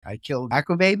I killed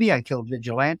Baby. I killed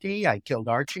Vigilante. I killed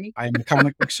Archie. I'm a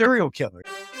comic book serial killer.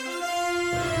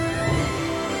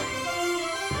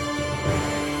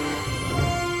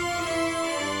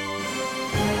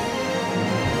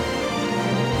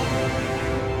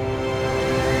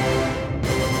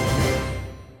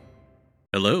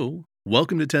 Hello.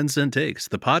 Welcome to 10 Cent Takes,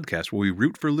 the podcast where we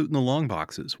root for loot in the long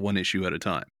boxes, one issue at a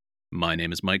time. My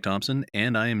name is Mike Thompson,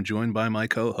 and I am joined by my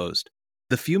co-host,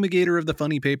 the fumigator of the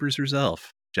funny papers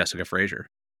herself, Jessica Frazier.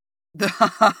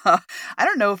 I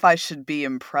don't know if I should be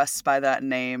impressed by that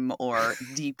name or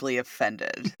deeply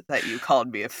offended that you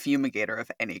called me a fumigator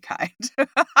of any kind.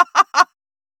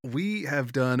 We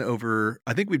have done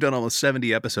I think we've done almost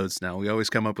 70 episodes now. We always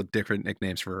come up with different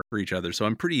nicknames for each other, so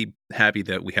I'm pretty happy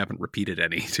that we haven't repeated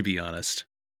any, to be honest.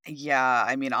 Yeah,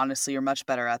 I mean, honestly, you're much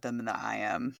better at them than I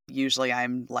am. Usually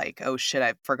I'm like, oh shit,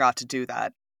 I forgot to do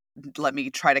that. Let me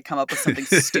try to come up with something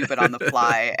stupid on the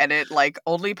fly. And it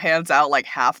only pans out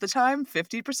half the time,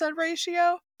 50%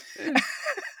 ratio.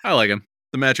 I like him.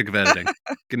 The magic of editing.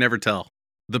 Can never tell.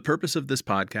 The purpose of this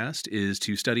podcast is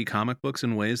to study comic books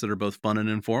in ways that are both fun and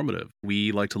informative.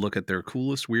 We like to look at their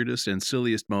coolest, weirdest, and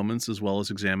silliest moments, as well as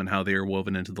examine how they are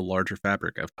woven into the larger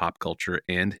fabric of pop culture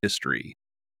and history.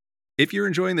 If you're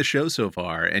enjoying the show so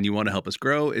far and you want to help us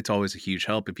grow, it's always a huge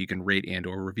help if you can rate and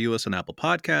or review us on Apple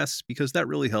Podcasts, because that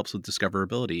really helps with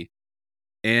discoverability.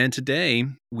 And today,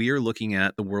 we are looking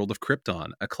at The World of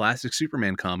Krypton, a classic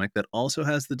Superman comic that also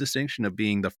has the distinction of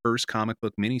being the first comic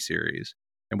book miniseries.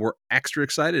 And we're extra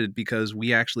excited because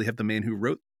we actually have the man who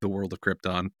wrote The World of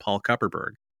Krypton, Paul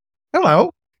Kupperberg.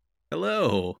 Hello.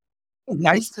 Hello.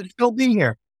 Nice to still be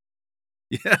here.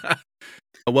 Yeah.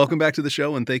 Welcome back to the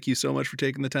show, and thank you so much for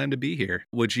taking the time to be here.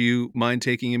 Would you mind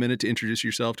taking a minute to introduce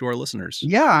yourself to our listeners?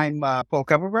 Yeah, I'm Paul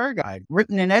Kupperberg. I've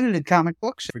written and edited comic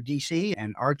books for DC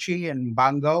and Archie and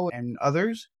Bongo and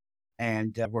others,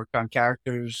 and worked on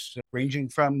characters ranging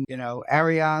from,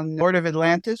 Arion, Lord of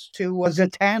Atlantis, to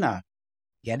Zatanna.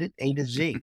 Get it? A to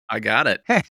Z. I got it.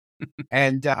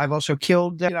 And I've also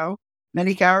killed,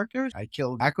 many characters. I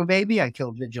killed Baby. I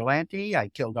killed Vigilante. I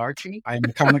killed Archie. I'm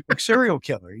a comic book serial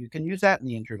killer. You can use that in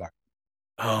the introduction.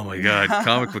 Oh my God.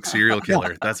 Comic book serial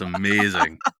killer. That's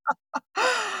amazing.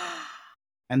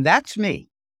 And that's me.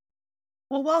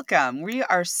 Well, welcome. We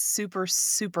are super,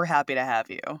 super happy to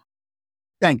have you.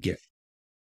 Thank you.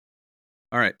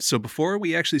 All right. So before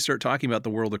we actually start talking about the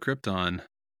World of Krypton,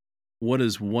 what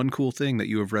is one cool thing that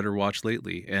you have read or watched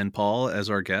lately? And Paul, as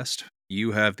our guest,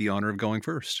 you have the honor of going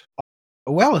first.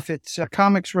 Well, if it's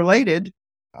comics related,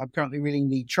 I'm currently reading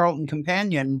The Charlton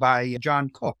Companion by John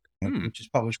Cook, which is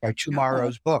published by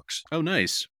Tomorrow's Books. Oh,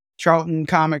 nice. Charlton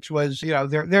Comics was,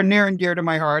 they're near and dear to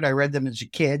my heart. I read them as a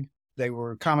kid. They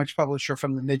were a comics publisher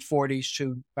from the mid-40s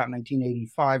to about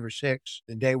 1985 or 6.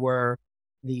 They were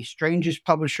the strangest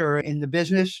publisher in the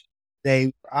business.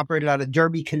 They operated out of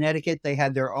Derby, Connecticut. They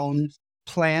had their own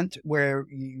plant where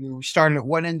you started at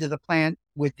one end of the plant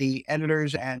with the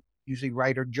editors and usually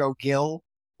writer Joe Gill,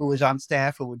 who was on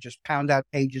staff, who would just pound out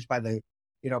pages by the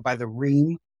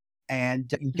ream.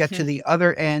 And you get to the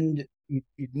other end, you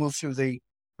move through the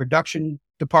production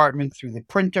department, through the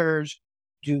printers,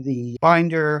 do the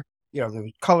binder, there were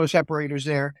color separators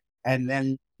there. And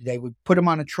then they would put them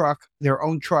on a truck, their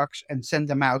own trucks, and send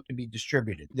them out to be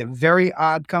distributed. They're a very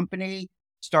odd company,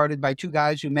 started by two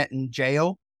guys who met in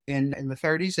jail in the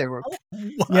 30s. They were,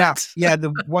 yeah.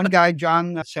 The one guy,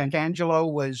 John Santangelo,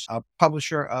 was a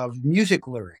publisher of music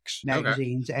lyrics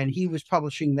magazines, and he was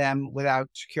publishing them without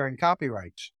securing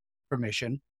copyrights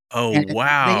permission. Oh, and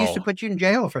wow. They used to put you in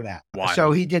jail for that. Wow.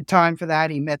 So he did time for that.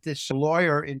 He met this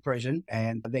lawyer in prison,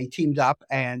 and they teamed up,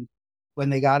 and when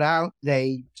they got out,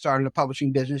 they started a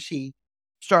publishing business. He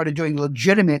started doing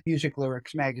legitimate music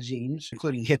lyrics magazines,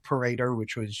 including Hit Parader,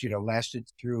 which was, lasted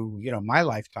through, my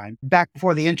lifetime. Back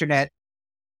before the internet,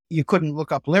 you couldn't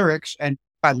look up lyrics. And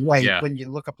by the way, when you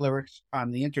look up lyrics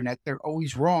on the internet, they're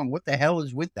always wrong. What the hell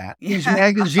is with that? These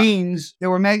magazines,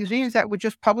 there were magazines that would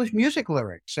just publish music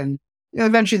lyrics. And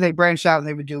eventually they branched out and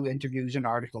they would do interviews and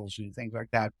articles and things like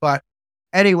that. But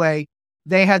anyway,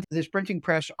 they had this printing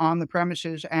press on the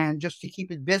premises, and just to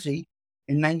keep it busy,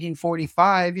 in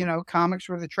 1945, comics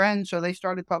were the trend, so they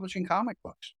started publishing comic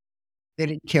books. They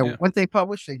didn't care what they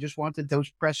published, they just wanted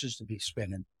those presses to be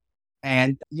spinning.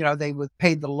 And, they were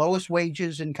paid the lowest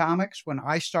wages in comics. When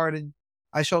I started,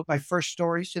 I sold my first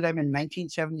stories to them in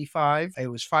 1975. It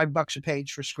was $5 a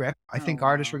page for script. I think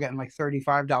artists were getting like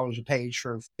 $35 a page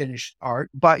for finished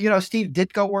art. But, Steve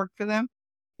Ditko worked for them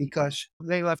because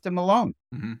they left him alone.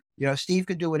 Mm-hmm. Steve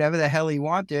could do whatever the hell he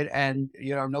wanted, and,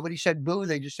 nobody said boo.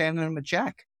 They just handed him a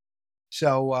check.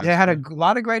 So they had a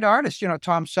lot of great artists.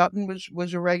 Tom Sutton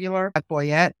was a regular, Pat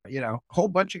Boyette, a whole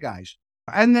bunch of guys.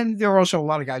 And then there were also a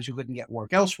lot of guys who couldn't get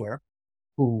work elsewhere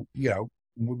who,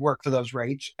 would work for those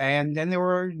rates. And then there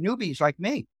were newbies like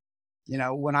me.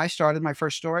 When I started, my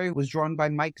first story was drawn by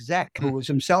Mike Zeck, who was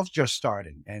himself just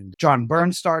starting. And John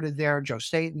Byrne started there. Joe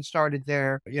Staten started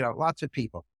there, lots of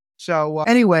people. So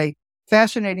anyway,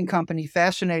 fascinating company,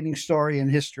 fascinating story and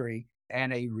history,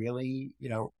 and a really,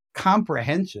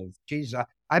 comprehensive. Geez,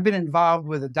 I've been involved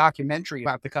with a documentary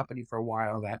about the company for a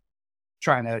while that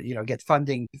trying to, get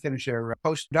funding to finish their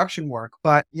post-production work.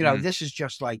 But, this is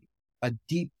just like a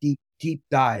deep, deep, deep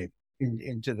dive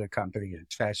into the company.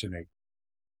 It's fascinating.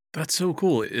 That's so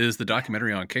cool. Is the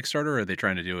documentary on Kickstarter, or are they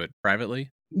trying to do it privately?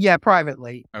 Yeah,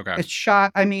 privately. Okay. It's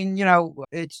shot. I mean,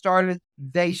 it started,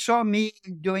 they saw me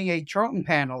doing a Charlton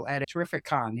panel at a terrific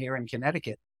con here in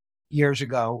Connecticut years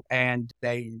ago. And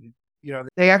they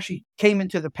actually came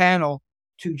into the panel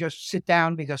to just sit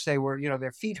down because they were,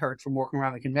 their feet hurt from walking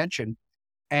around the convention.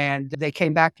 And they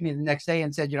came back to me the next day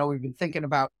and said, we've been thinking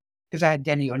about, because I had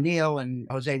Denny O'Neil and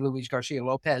Jose Luis Garcia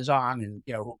Lopez on,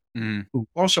 and, who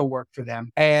also worked for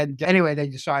them. And anyway, they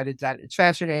decided that it's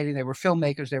fascinating. They were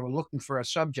filmmakers. They were looking for a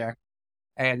subject,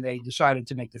 and they decided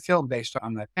to make the film based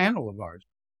on that panel of ours.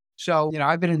 So,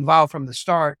 I've been involved from the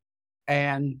start,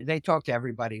 and they talked to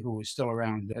everybody who was still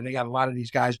around. And they got a lot of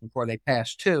these guys before they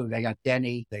passed too. They got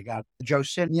Denny, they got Joe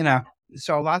Sin,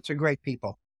 so lots of great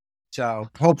people. So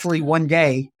hopefully one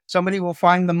day somebody will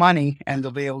find the money and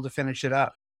they'll be able to finish it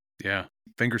up. Yeah.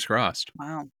 Fingers crossed.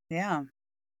 Wow. Yeah.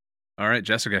 All right,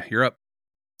 Jessica, you're up.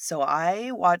 So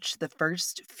I watched the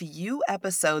first few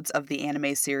episodes of the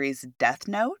anime series Death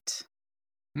Note.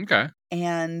 Okay.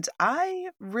 And I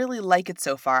really like it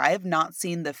so far. I have not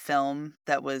seen the film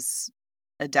that was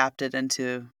adapted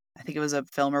into, I think it was a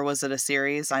film, or was it a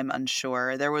series? I'm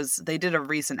unsure. They did a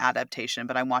recent adaptation,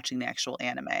 but I'm watching the actual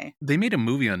anime. They made a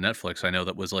movie on Netflix, I know,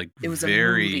 that was It was a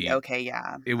movie. Okay,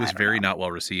 yeah. It was very not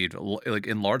well received, like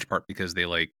in large part because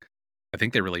I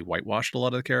think they really whitewashed a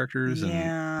lot of the characters.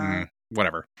 Yeah. And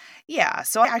whatever. Yeah,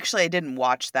 so I didn't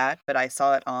watch that, but I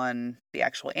saw it on the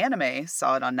actual anime,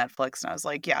 saw it on Netflix, and I was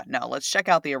like, yeah, no, let's check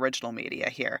out the original media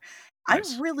here.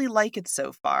 Nice. I really like it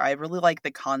so far. I really like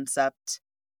the concept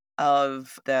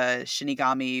of the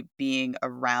Shinigami being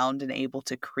around and able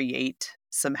to create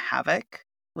some havoc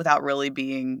without really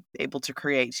being able to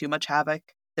create too much havoc.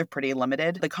 They're pretty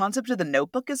limited. The concept of the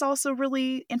notebook is also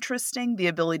really interesting. The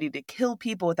ability to kill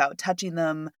people without touching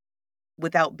them,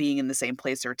 without being in the same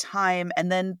place or time.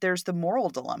 And then there's the moral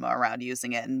dilemma around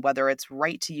using it and whether it's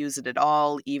right to use it at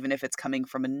all, even if it's coming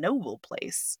from a noble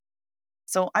place.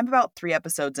 So I'm about 3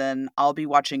 episodes in. I'll be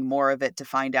watching more of it to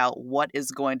find out what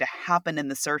is going to happen in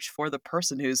the search for the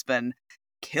person who's been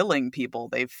killing people.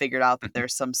 They've figured out that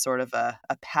there's some sort of a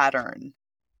pattern.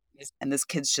 And this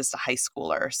kid's just a high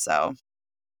schooler. So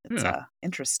it's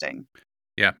interesting.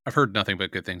 Yeah, I've heard nothing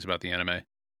but good things about the anime.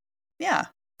 Yeah,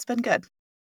 it's been good.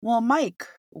 Well, Mike,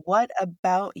 what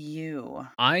about you?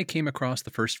 I came across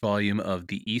the first volume of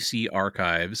the EC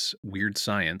Archives Weird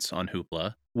Science on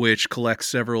Hoopla, which collects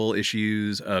several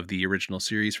issues of the original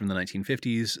series from the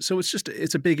 1950s. So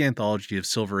it's a big anthology of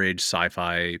Silver Age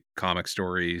sci-fi comic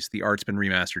stories. The art's been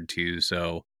remastered too,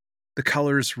 so the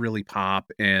colors really pop.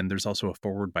 And there's also a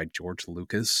foreword by George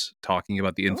Lucas talking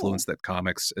about the influence that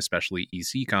comics, especially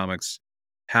EC comics,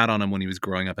 had on him when he was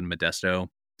growing up in Modesto.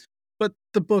 But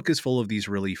the book is full of these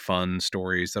really fun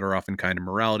stories that are often kind of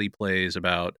morality plays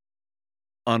about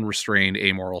unrestrained,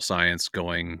 amoral science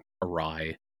going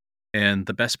awry. And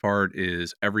the best part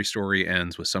is every story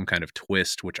ends with some kind of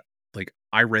twist, which, like,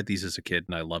 I read these as a kid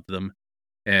and I loved them.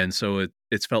 And so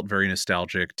it's felt very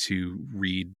nostalgic to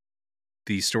read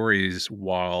these stories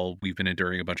while we've been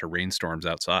enduring a bunch of rainstorms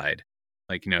outside.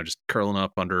 Like, just curling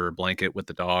up under a blanket with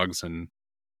the dogs and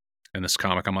this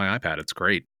comic on my iPad. It's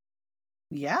great.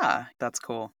 Yeah, that's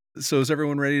cool. So is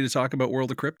everyone ready to talk about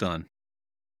World of Krypton?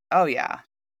 Oh, yeah.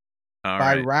 All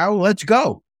By right. Rao, let's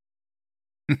go.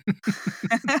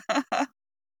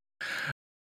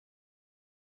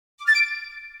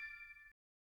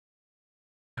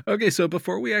 Okay, so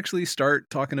before we actually start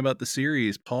talking about the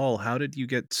series, Paul, how did you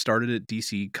get started at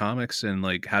DC Comics and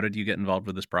how did you get involved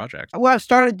with this project? Well, I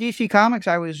started DC Comics.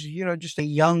 I was, just a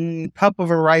young pup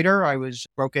of a writer. I was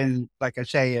broken, like I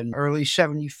say, in early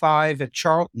 75 at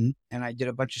Charlton, and I did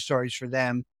a bunch of stories for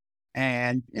them.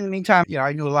 And in the meantime,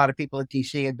 I knew a lot of people at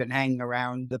DC, had been hanging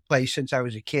around the place since I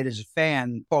was a kid as a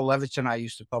fan. Paul Levitz and I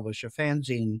used to publish a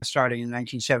fanzine starting in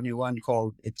 1971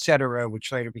 called Etc.,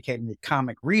 which later became the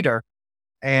Comic Reader.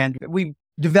 And we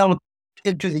developed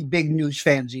into the big news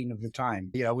fanzine of the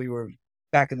time. We were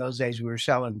back in those days, we were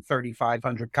selling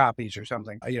 3,500 copies or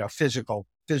something, physical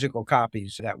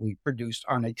copies that we produced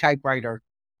on a typewriter,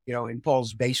 in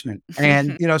Paul's basement.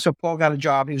 And, so Paul got a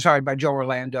job. He was hired by Joe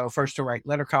Orlando, first to write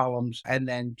letter columns and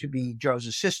then to be Joe's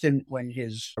assistant when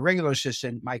his regular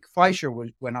assistant, Mike Fleischer,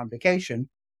 went on vacation.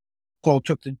 Paul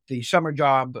took the summer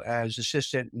job as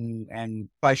assistant and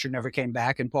Fleischer never came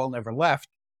back and Paul never left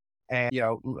and,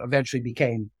 eventually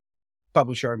became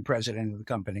publisher and president of the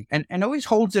company and always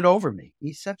holds it over me.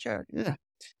 He's such a, ugh.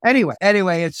 Anyway,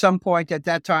 at some point at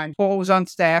that time, Paul was on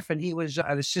staff and he was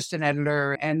an assistant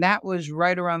editor. And that was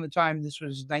right around the time, this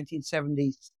was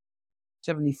 1970,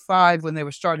 75, when they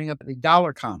were starting up the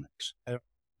Dollar Comics.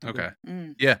 Okay.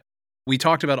 Yeah. We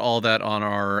talked about all that on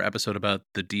our episode about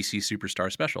the DC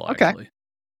Superstar special, actually.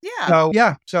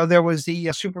 Yeah. So there was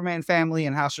the Superman Family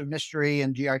and House of Mystery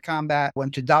and GI Combat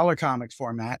went to Dollar Comics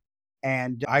format.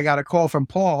 And I got a call from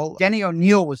Paul. Denny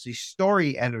O'Neil was the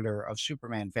story editor of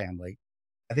Superman Family.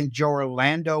 I think Joe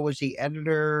Orlando was the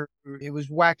editor. It was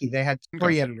wacky. They had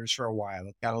three editors for a while.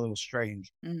 It got a little strange.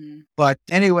 But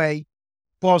anyway,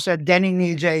 Paul said Denny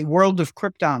needs a World of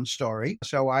Krypton story.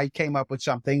 So I came up with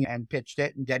something and pitched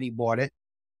it, and Denny bought it.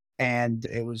 And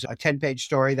it was a 10-page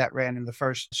story that ran in the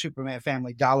first Superman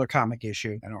Family Dollar comic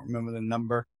issue. I don't remember the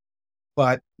number.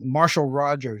 But Marshall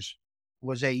Rogers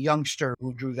was a youngster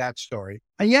who drew that story.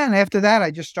 And after that,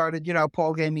 I just started,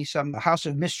 Paul gave me some. House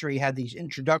of Mystery had these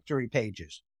introductory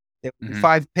pages. There were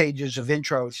 5 pages of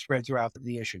intro spread throughout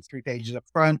the issue, 3 pages up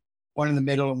front, 1 in the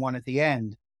middle, and 1 at the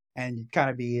end. And kind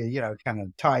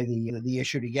of tie the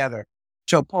issue together.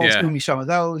 So Paul threw me some of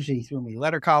those. He threw me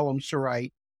letter columns to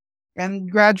write.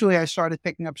 And gradually I started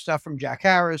picking up stuff from Jack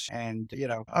Harris and,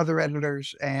 other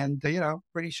editors. And,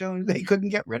 pretty soon they couldn't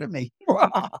get rid of me.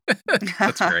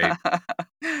 That's great.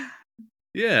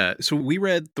 Yeah. So we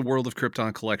read the World of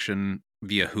Krypton collection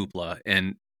via Hoopla,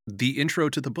 and the intro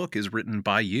to the book is written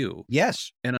by you.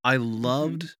 Yes. And I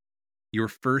loved your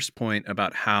first point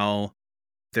about how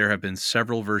there have been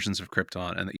several versions of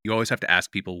Krypton, and that you always have to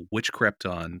ask people which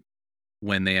Krypton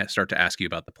when they start to ask you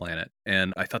about the planet.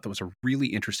 And I thought that was a really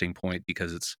interesting point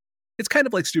because it's kind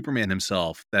of like Superman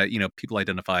himself that, people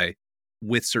identify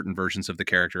with certain versions of the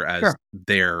character as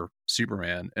their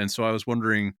Superman. And so I was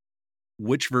wondering,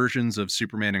 which versions of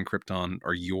Superman and Krypton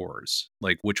are yours?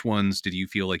 Like, which ones did you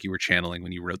feel like you were channeling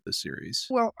when you wrote this series?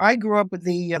 Well, I grew up with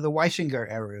the Weisinger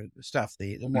era stuff,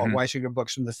 the Walt Weisinger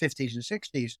books from the 50s and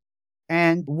 60s.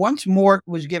 And once Mort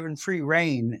was given free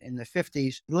reign in the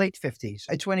 50s, late 50s,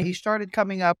 it's when he started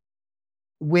coming up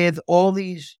with all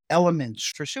these elements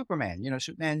for Superman.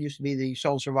 Superman used to be the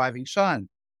sole surviving son.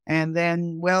 And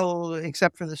then, well,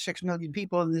 except for the 6 million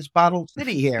people in this bottled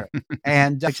city here,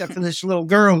 and except for this little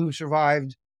girl who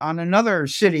survived on another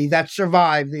city that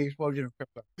survived the explosion of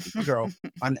Krypton, girl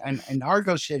in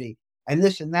Argo City. And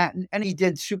this and that. And he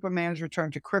did Superman's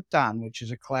Return to Krypton, which is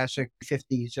a classic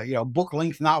 50s,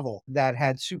 book-length novel that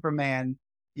had Superman,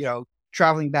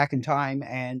 traveling back in time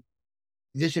and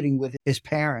visiting with his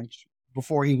parents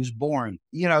before he was born.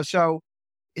 So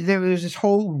there was this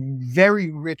whole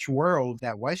very rich world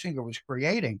that Weisinger was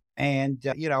creating. And,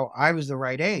 I was the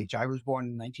right age. I was born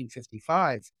in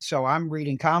 1955. So I'm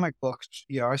reading comic books.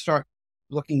 I start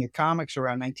looking at comics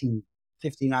around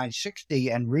 1959, 60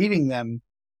 and reading them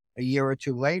a year or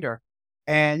two later.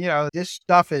 And, this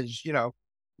stuff is,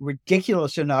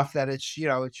 ridiculous enough that it's,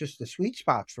 it's just the sweet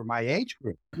spots for my age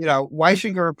group.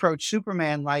 Weisinger approached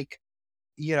Superman like,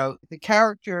 the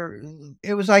character,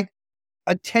 it was like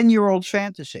a 10-year-old's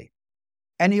fantasy.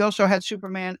 And he also had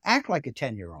Superman act like a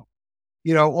 10-year-old.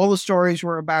 All the stories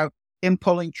were about him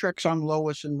pulling tricks on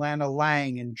Lois and Lana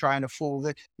Lang and trying to fool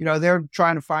they're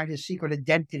trying to find his secret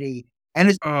identity. And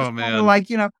it's kind of like,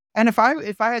 and if I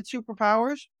had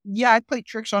superpowers, I'd play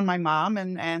tricks on my mom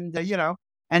and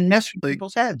mess with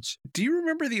people's heads. Do you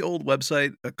remember the old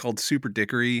website called Super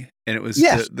Dickery? And it was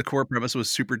the core premise was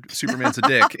Superman's a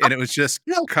dick, and it was just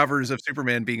covers of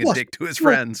Superman being a dick to his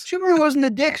friends. Superman wasn't a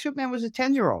dick. Superman was a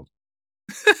 10-year-old,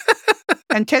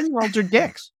 and 10-year-olds are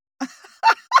dicks.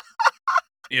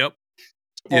 Yep.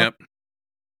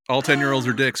 All 10-year-olds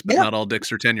are dicks, but not all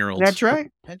dicks are 10-year-olds. That's right.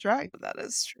 That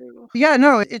is true. Yeah,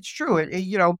 no, it's true.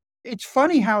 It's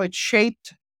funny how it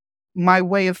shaped my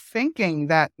way of thinking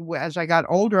that as I got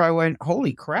older, I went,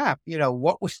 holy crap,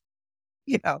 what was,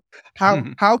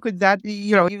 how could that be,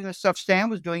 even the stuff Stan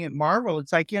was doing at Marvel,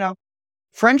 it's like,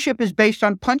 friendship is based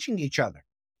on punching each other.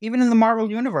 Even in the Marvel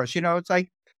universe, it's like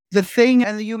the Thing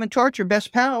and the Human Torch are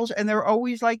best pals, and they're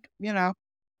always like,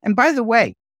 and by the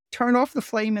way, turn off the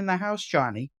flame in the house,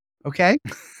 Johnny. Okay.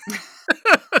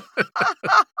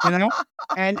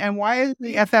 And why is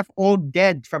the FF all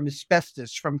dead from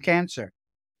asbestos, from cancer?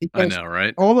 I Because know,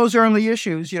 right? all those early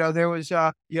issues, there was,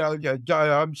 I'm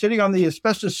sitting on the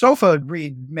asbestos sofa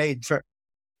Reed made for,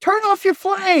 turn off your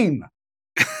flame.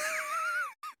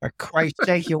 For Christ's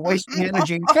sake, you're wasting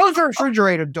energy. Close the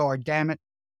refrigerator door, damn it.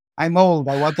 I'm old.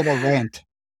 I wanted to rant.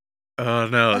 Oh,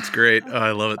 no, it's great. Oh,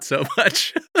 I love it so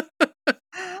much.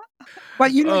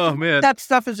 But you Oh, look at man. that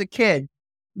stuff as a kid.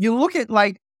 You look at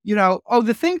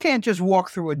the Thing can't just walk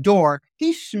through a door.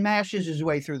 He smashes his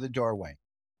way through the doorway.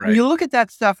 And Right. you look at that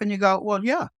stuff and you go, well,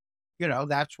 yeah,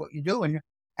 that's what you do.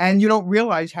 And you don't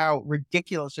realize how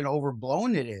ridiculous and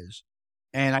overblown it is.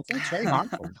 And I think it's very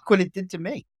harmful. Look what it did to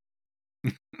me.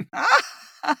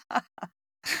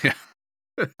 Yeah.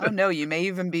 Oh no, you may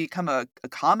even become a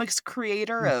comics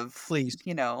creator of, Please,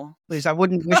 you know. please. I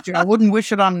wouldn't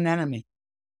wish it on an enemy.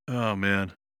 Oh,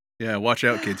 man. Yeah, watch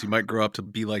out, kids. You might grow up to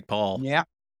be like Paul. Yeah.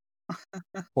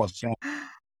 Well, so,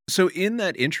 So in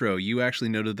that intro, you actually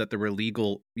noted that there were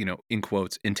legal, in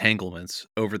quotes, entanglements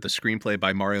over the screenplay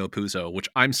by Mario Puzo, which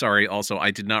I'm sorry, also, I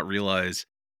did not realize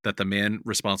that the man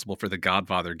responsible for The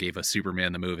Godfather gave us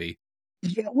Superman the movie.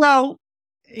 yeah, well,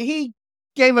 he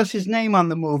gave us his name on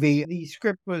the movie. The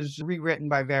script was rewritten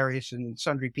by various and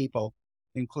sundry people,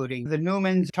 including the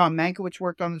Newmans. Tom Mankiewicz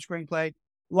worked on the screenplay. A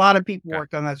lot of people Okay.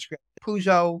 worked on that script.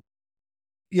 Puzo,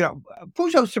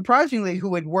 surprisingly,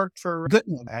 who had worked for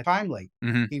Goodman at Timely.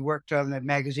 Mm-hmm. He worked on the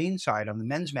magazine side, on the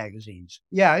men's magazines.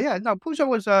 Yeah. No, Puzo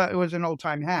was an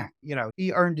old-time hack.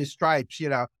 He earned his stripes,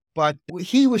 but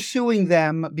he was suing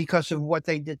them because of what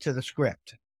they did to the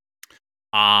script.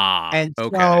 And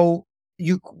Okay. so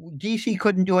DC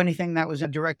couldn't do anything that was a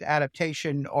direct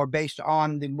adaptation or based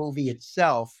on the movie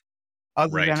itself,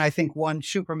 other Right. than I think one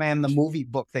Superman the movie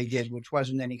book they did, which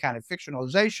wasn't any kind of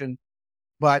fictionalization,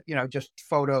 but just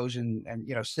photos and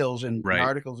stills and Right.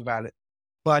 articles about it.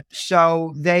 But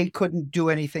so they couldn't do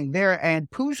anything there. And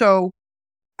Puzo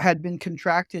had been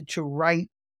contracted to write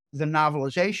the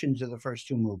novelizations of the first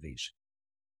two movies.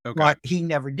 Okay. But he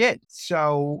never did.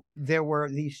 So there were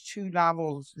these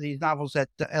novels that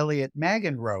Elliot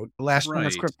Magan wrote, Last Son of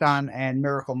Right. Krypton and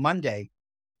Miracle Monday.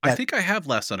 I think I have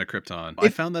Last Son of Krypton. I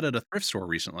If- found that at a thrift store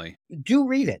recently. Do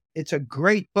read it. It's a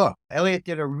great book. Elliot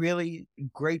did a really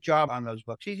great job on those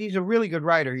books. He's a really good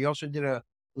writer. He also did a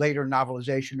later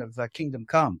novelization of Kingdom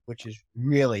Come, which is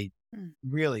really,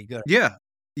 really good. Yeah.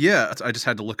 Yeah, I just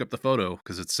had to look up the photo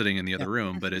because it's sitting in the other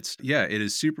room, but it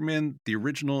is Superman, the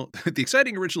original, the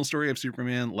exciting original story of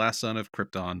Superman, Last Son of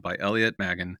Krypton by Elliot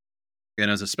Magan. And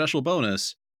as a special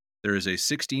bonus, there is a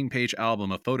 16-page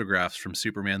album of photographs from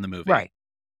Superman the movie. Right.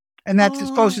 And that's as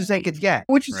close as they could get,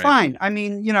 which is Right. fine. I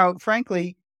mean,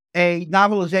 frankly, a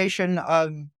novelization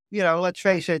of, let's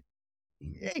face it,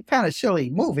 a kind of silly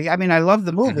movie. I mean, I love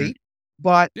the movie,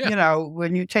 but, Yeah.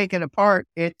 when you take it apart,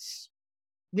 it's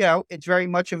very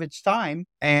much of its time.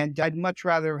 And I'd much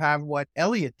rather have what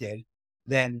Elliot did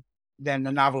than the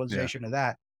novelization of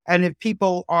that. And if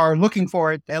people are looking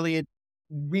for it, Elliot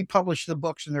republished the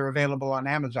books and they're available on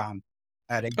Amazon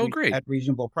at great. at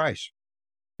reasonable price.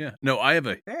 Yeah. No, I have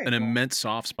Very an cool. immense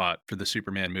soft spot for the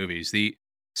Superman movies.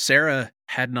 Sarah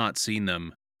had not seen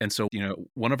them. And so,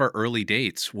 one of our early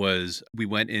dates was we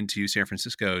went into San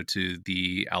Francisco to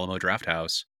the Alamo Draft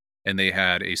House and they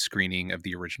had a screening of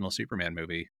the original Superman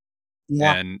movie.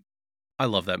 Yeah. And I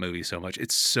love that movie so much.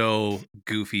 It's so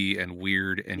goofy and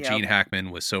weird. And Yep. Gene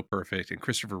Hackman was so perfect. And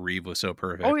Christopher Reeve was so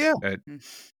perfect. Oh,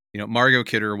 yeah. Margot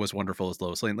Kidder was wonderful as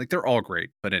Lois Lane. Like, they're all great.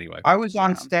 But anyway. I was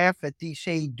on Yeah. staff at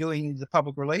DC doing the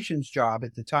public relations job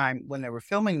at the time when they were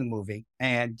filming the movie.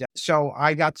 And so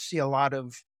I got to see a lot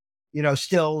of,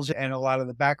 stills and a lot of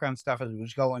the background stuff as it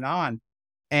was going on.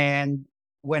 And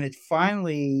when it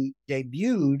finally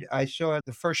debuted, I saw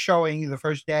the first showing, the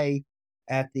first day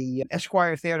at the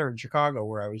Esquire Theater in Chicago,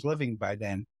 where I was living by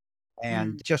then.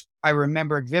 And I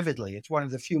remember it vividly. It's one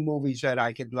of the few movies that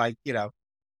I could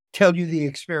tell you the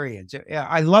experience. Yeah,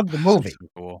 I love the movie, So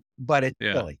cool. but it's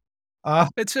Yeah. silly.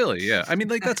 It's silly, yeah. I mean,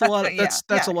 like, that's a lot of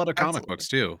that's a lot of comic absolutely. books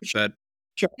too. That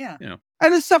Sure. Yeah.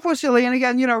 And the stuff was silly. And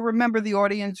again, remember the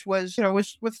audience was,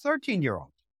 was with 13-year-olds.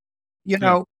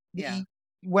 Yeah. Yeah.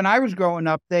 When I was growing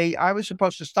up, I was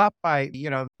supposed to stop by,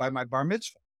 by my bar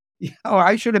mitzvah.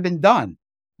 I should have been done.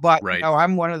 But Right.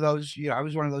 I'm one of those, I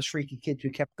was one of those freaky kids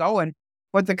who kept going.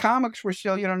 But the comics were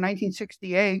still,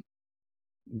 1968.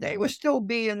 They were still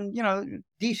being,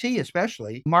 DC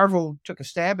especially. Marvel took a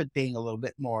stab at being a little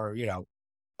bit more,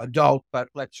 adult, but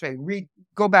let's say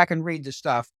go back and read the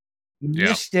stuff. Yeah.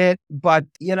 Missed it, but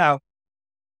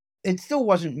it still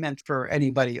wasn't meant for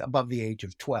anybody above the age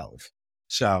of 12.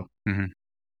 So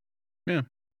Yeah.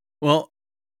 Well,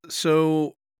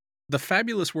 so the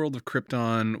Fabulous World of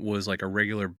Krypton was like a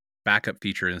regular backup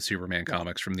feature in Superman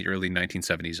comics from the early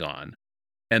 1970s on.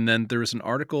 And then there was an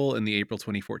article in the April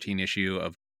 2014 issue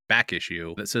of Back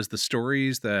Issue that says the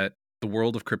stories that the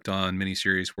World of Krypton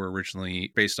miniseries were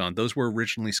originally based on, those were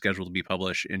originally scheduled to be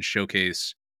published in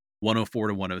Showcase 104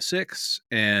 to 106,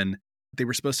 and they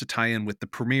were supposed to tie in with the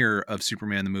premiere of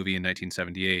Superman the movie in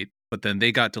 1978, but then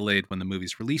they got delayed when the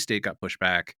movie's release date got pushed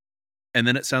back. And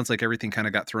then it sounds like everything kind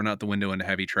of got thrown out the window into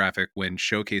heavy traffic when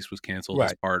Showcase was canceled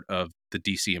as part of the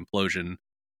DC implosion,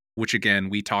 which again,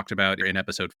 we talked about in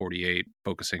episode 48,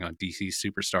 focusing on DC's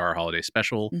Superstar Holiday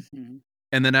Special. Mm-hmm.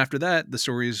 And then after that, the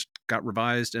stories got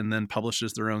revised and then published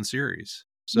as their own series.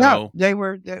 So no, they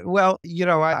were, well,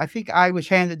 I think I was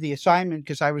handed the assignment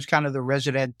because I was kind of the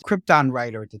resident Krypton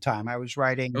writer at the time. I was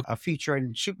writing a feature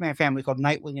in Superman family called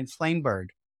Nightwing and Flamebird,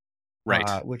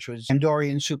 right, which was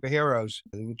Andorian superheroes,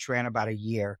 which ran about a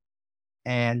year.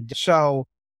 And so,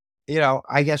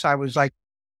 I guess I was like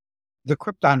the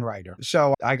Krypton writer.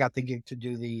 So I got the gig to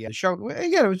do the show.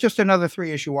 Again, it was just another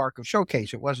 3-issue arc of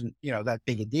Showcase. It wasn't, that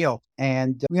big a deal.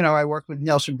 And, I worked with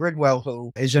Nelson Bridwell,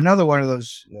 who is another one of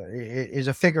those, is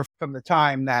a figure from the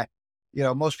time that,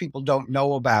 most people don't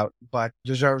know about, but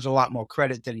deserves a lot more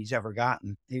credit than he's ever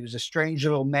gotten. He was a strange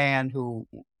little man who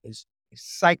is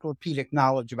encyclopedic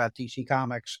knowledge about DC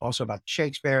Comics, also about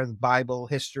Shakespeare, the Bible,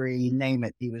 history, you name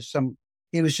it. He was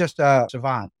just a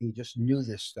savant. He just knew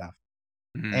this stuff.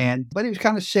 But he was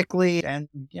kind of sickly and,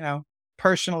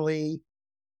 personally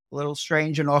a little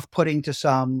strange and off-putting to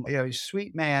some. He's a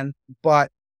sweet man,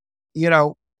 but,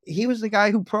 he was the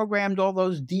guy who programmed all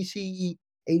those DC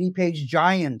 80-page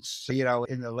giants,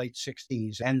 in the late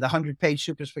 60s and the 100-page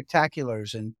super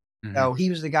spectaculars. And, he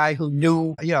was the guy who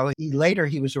knew,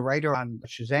 he was a writer on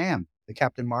Shazam, the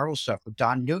Captain Marvel stuff with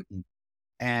Don Newton.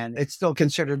 And it's still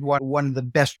considered one of the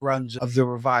best runs of the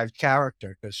revived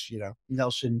character because,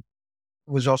 Nelson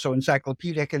was also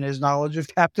encyclopedic in his knowledge of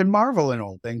Captain Marvel and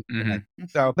all things.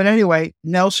 So, but anyway,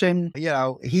 Nelson,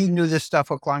 he knew this stuff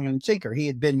hook, line, and sinker. He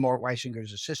had been Mort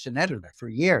Weisinger's assistant editor for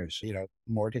years.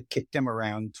 Mort had kicked him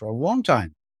around for a long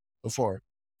time before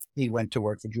he went to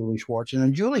work for Julie Schwartz, and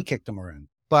then Julie kicked him around.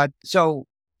 But so,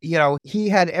 he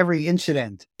had every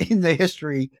incident in the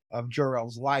history of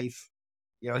Jor-El's life.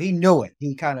 He knew it.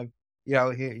 He kind of,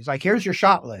 he's like, here's your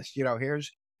shot list.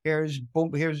 Here's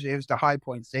the high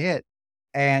points to hit.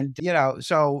 And,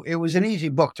 so it was an easy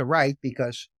book to write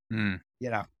because,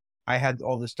 I had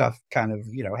all this stuff kind of,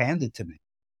 handed to me.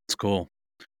 It's cool.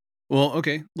 Well,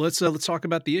 okay, let's talk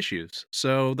about the issues.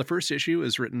 So the first issue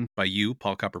is written by you,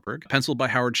 Paul Kupperberg, penciled by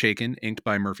Howard Chaykin, inked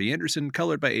by Murphy Anderson,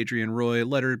 colored by Adrian Roy,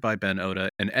 lettered by Ben Oda,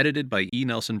 and edited by E.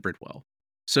 Nelson Bridwell.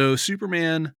 So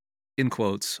Superman, in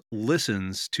quotes,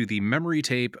 listens to the memory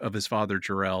tape of his father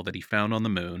Jor-El that he found on the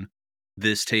moon.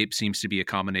 This tape seems to be a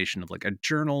combination of like a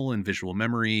journal and visual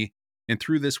memory. And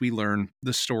through this, we learn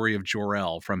the story of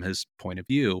Jor-El from his point of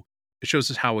view. It shows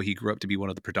us how he grew up to be one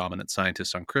of the predominant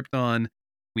scientists on Krypton.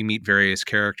 We meet various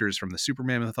characters from the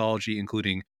Superman mythology,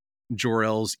 including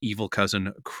Jor-El's evil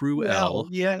cousin, Kru-El.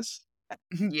 Yes.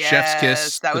 Chef's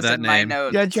kiss that was that in name. my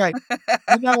notes. That's right.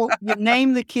 You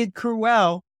name the kid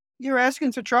Kru-El, you're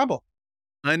asking for trouble.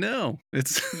 I know.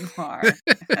 You are.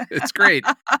 It's great.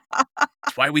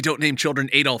 That's why we don't name children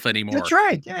Adolf anymore. That's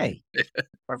right. Yay.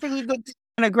 Perfectly good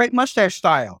and a great mustache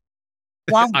style.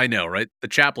 Wow. I know, right? The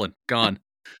chaplain, gone.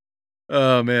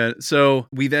 Oh, man. So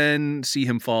we then see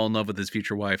him fall in love with his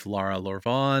future wife, Lara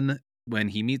Lorvan. When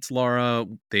he meets Lara,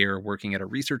 they are working at a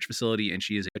research facility, and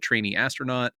she is a trainee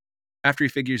astronaut. After he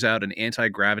figures out an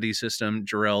anti-gravity system,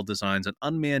 Jor-El designs an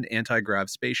unmanned anti-grav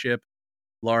spaceship.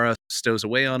 Lara stows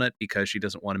away on it because she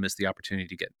doesn't want to miss the opportunity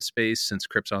to get in space. Since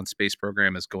Krypton's space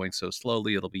program is going so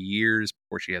slowly, it'll be years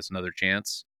before she has another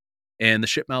chance. And the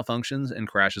ship malfunctions and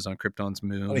crashes on Krypton's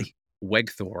moon,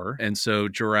 Wegthor. And so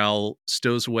Jor-El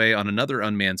stows away on another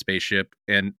unmanned spaceship.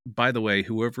 And by the way,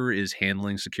 whoever is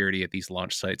handling security at these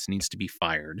launch sites needs to be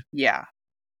fired. Yeah.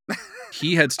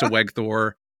 He heads to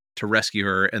Wegthor to rescue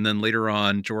her. And then later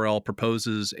on, Jor-El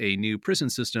proposes a new prison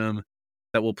system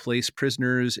that will place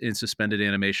prisoners in suspended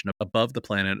animation above the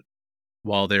planet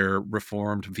while they're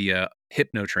reformed via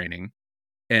hypno-training.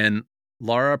 And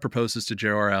Lara proposes to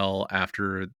Jor-El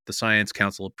after the Science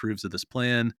Council approves of this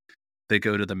plan. They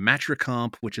go to the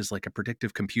Matricomp, which is like a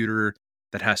predictive computer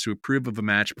that has to approve of a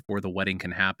match before the wedding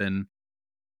can happen.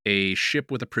 A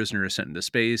ship with a prisoner is sent into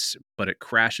space, but it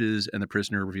crashes, and the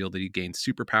prisoner revealed that he gains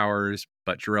superpowers,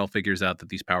 but Jor-El figures out that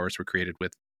these powers were created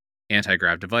with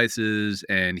anti-grav devices,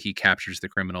 and he captures the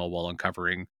criminal while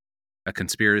uncovering a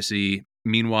conspiracy.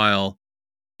 Meanwhile,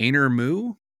 Aner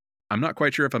Mu, I'm not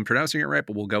quite sure if I'm pronouncing it right,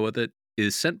 but we'll go with it,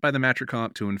 is sent by the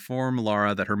Matricomp to inform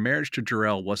Lara that her marriage to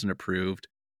Jor-El wasn't approved,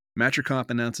 Matricomp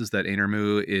announces that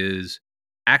Anermu is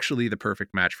actually the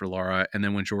perfect match for Lara, and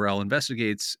then when Jor-El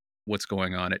investigates what's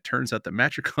going on, it turns out that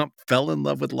Matricomp fell in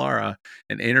love with Lara,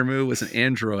 and Anermu was an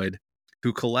android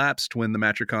who collapsed when the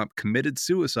Matricomp committed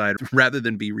suicide rather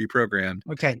than be reprogrammed.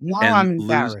 Okay, now And I'm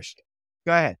embarrassed.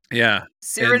 Go ahead. Yeah.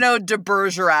 Cyrano de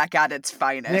Bergerac at its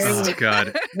finest. Oh,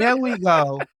 God. There we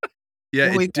go. Yeah,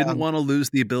 There we it didn't go. want to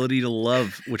lose the ability to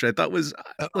love, which I thought was,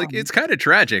 it's kind of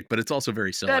tragic, but it's also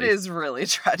very silly. That is really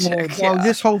tragic. Well, yeah.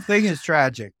 this whole thing is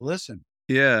tragic. Listen.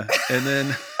 Yeah, and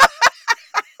then...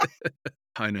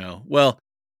 I know. Well,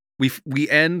 we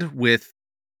end with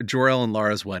Jor-El and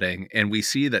Lara's wedding, and we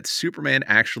see that Superman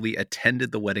actually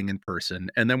attended the wedding in person,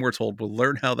 and then we're told we'll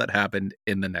learn how that happened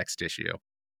in the next issue.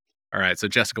 All right, so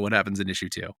Jessica, what happens in issue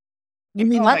 2? You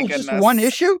mean that was just one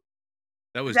issue?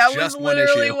 That was That just was one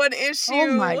literally issue. one issue.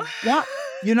 Oh my God.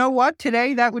 You know what?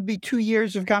 Today, that would be 2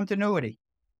 years of continuity.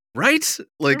 Right?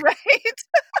 Like, right?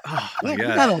 oh my Yeah,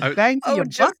 God. you got a bang for your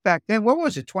just- buck back then. What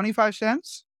was it, 25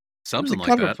 cents? Something What was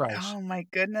like the cover that. price? Oh my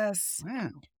goodness. Wow.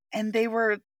 And they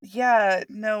were,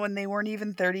 and they weren't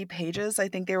even 30 pages. I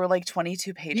think they were like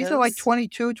 22 pages. These are like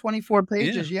 22, 24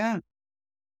 pages, yeah.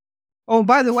 Oh,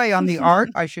 by the way, on the art,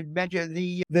 I should mention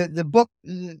the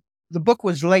book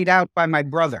was laid out by my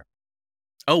brother.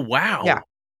 Oh, wow. Yeah.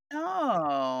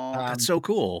 Oh. That's so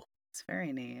cool. It's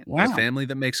very neat. Wow. A family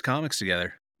that makes comics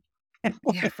together.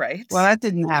 Yeah, right? Well, that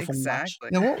didn't happen Exactly.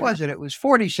 much. Now, what was it? It was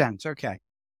 40 cents. Okay.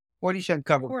 40-cent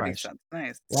cover 40 price. cents.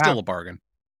 Nice. Wow. Still a bargain.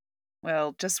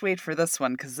 Well, just wait for this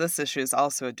one because this issue is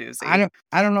also a doozy.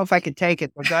 I don't know if I could take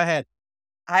it, but go ahead.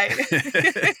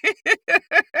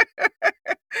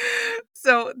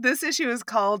 So this issue is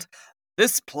called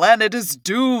 "This Planet is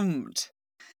Doomed,"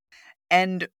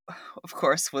 and of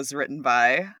course was written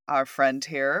by our friend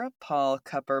here, Paul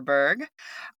Kupperberg,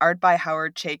 art by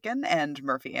Howard Chaykin and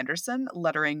Murphy Anderson,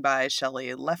 lettering by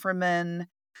Shelley Lefferman,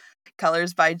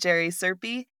 colors by Jerry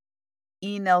Serpe.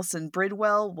 E. Nelson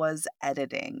Bridwell was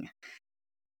editing.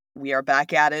 We are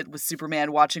back at it with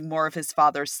Superman watching more of his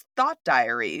father's thought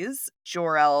diaries.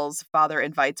 Jor-El's father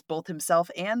invites both himself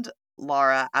and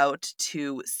Lara out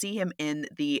to see him in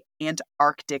the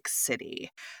Antarctic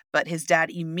city. But his dad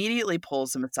immediately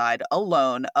pulls him aside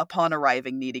alone upon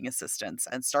arriving needing assistance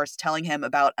and starts telling him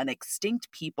about an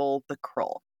extinct people, the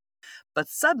Krull. But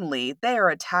suddenly they are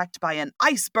attacked by an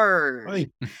iceberg.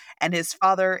 Oy. And his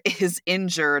father is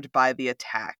injured by the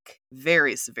attack,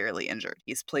 very severely injured.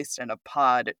 He's placed in a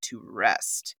pod to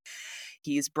rest.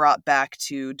 He's brought back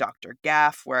to Dr.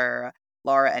 Gaff, where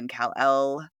Lara and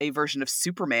Kal-El, a version of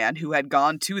Superman who had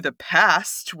gone to the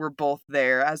past, were both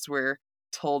there, as we're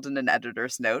told in an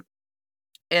editor's note.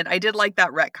 And I did like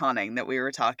that retconning that we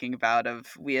were talking about.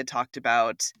 We had talked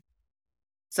about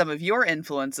some of your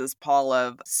influences, Paul,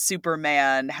 of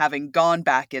Superman having gone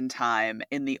back in time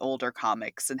in the older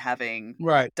comics and having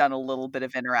done a little bit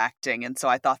of interacting. And so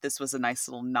I thought this was a nice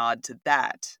little nod to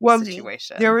that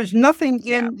situation. There is nothing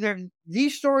in there.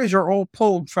 These stories are all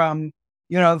pulled from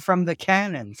the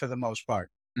canon for the most part.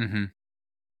 Mm-hmm.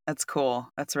 That's cool.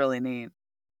 That's really neat.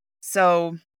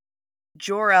 So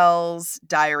Jor-El's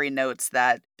diary notes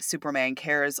that Superman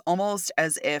cares almost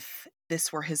as if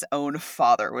this were his own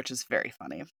father, which is very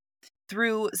funny.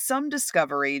 Through some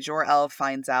discovery, Jor-El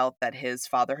finds out that his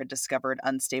father had discovered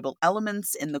unstable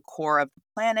elements in the core of the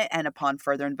planet, and upon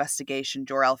further investigation,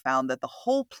 Jor-El found that the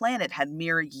whole planet had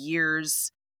mere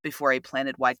years before a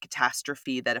planet-wide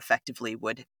catastrophe that effectively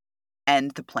would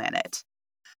end the planet.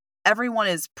 Everyone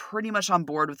is pretty much on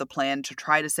board with the plan to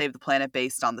try to save the planet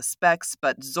based on the specs,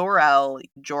 but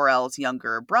Jor-El's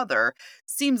younger brother,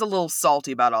 seems a little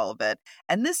salty about all of it,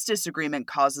 and this disagreement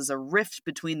causes a rift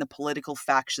between the political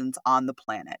factions on the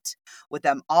planet, with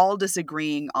them all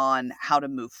disagreeing on how to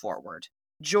move forward.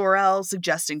 Jor-El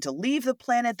suggesting to leave the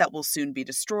planet that will soon be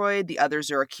destroyed. The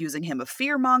others are accusing him of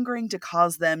fear-mongering to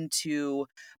cause them to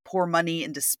pour money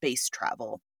into space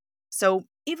travel. So,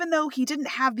 even though he didn't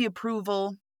have the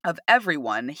approval of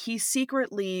everyone, he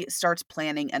secretly starts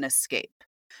planning an escape.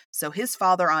 So his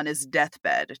father on his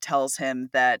deathbed tells him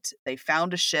that they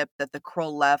found a ship that the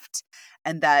Krull left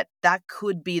and that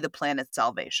could be the planet's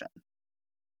salvation.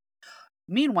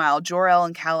 Meanwhile, Jor-El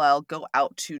and Kal-El go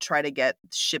out to try to get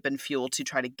ship and fuel to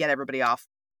try to get everybody off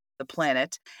the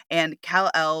planet, and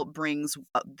Kal-El brings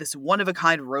this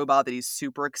one-of-a-kind robot that he's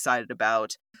super excited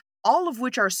about, all of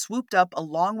which are swooped up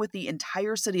along with the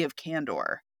entire city of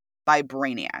Kandor by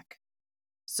Brainiac.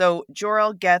 So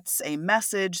Jor-El gets a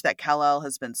message that Kal-El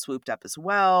has been swooped up as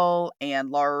well, and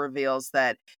Lara reveals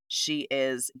that she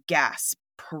is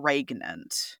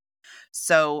pregnant.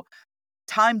 So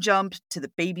time jump to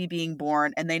the baby being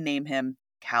born, and they name him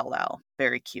Kal-El.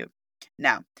 Very cute.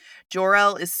 Now,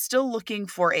 Jor-El is still looking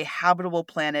for a habitable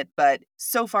planet, but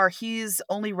so far he's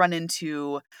only run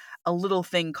into a little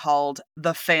thing called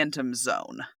the Phantom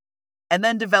Zone, and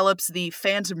then develops the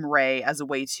Phantom Ray as a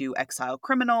way to exile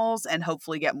criminals and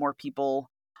hopefully get more people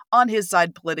on his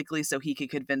side politically so he could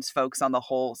convince folks on the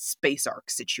whole space arc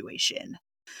situation.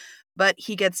 But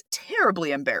he gets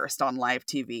terribly embarrassed on live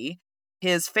TV.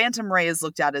 His Phantom Ray is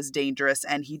looked at as dangerous,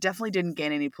 and he definitely didn't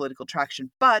gain any political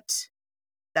traction, but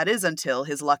that is until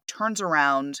his luck turns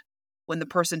around when the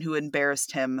person who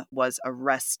embarrassed him was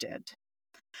arrested.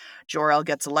 Jor-El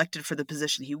gets elected for the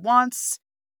position he wants,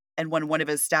 and when one of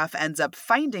his staff ends up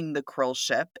finding the Krill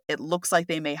ship, it looks like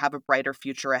they may have a brighter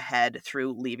future ahead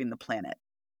through leaving the planet.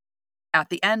 At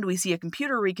the end, we see a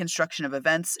computer reconstruction of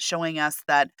events showing us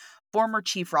that former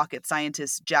chief rocket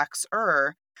scientist Jax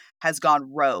has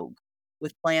gone rogue,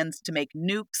 with plans to make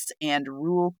nukes and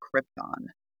rule Krypton.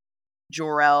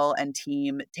 Jor-El and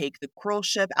team take the Krill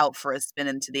ship out for a spin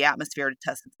into the atmosphere to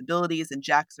test its abilities, and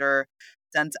Jax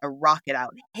sends a rocket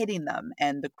out, hitting them,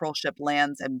 and the Krill ship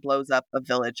lands and blows up a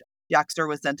village. Jax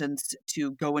was sentenced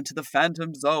to go into the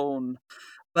Phantom Zone.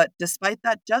 But despite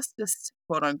that justice,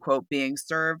 quote-unquote, being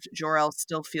served, Jor-El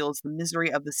still feels the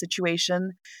misery of the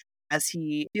situation, as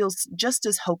he feels just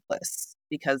as hopeless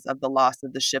because of the loss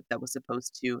of the ship that was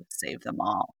supposed to save them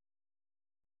all.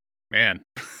 Man,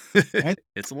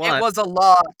 it's a lot. It was a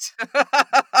lot.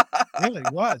 It really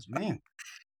was, man.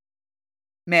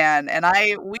 Man, and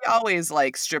we always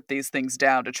strip these things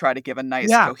down to try to give a nice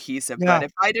cohesive, but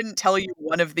if I didn't tell you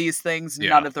one of these things,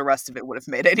 none of the rest of it would have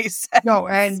made any sense. No,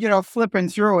 and flipping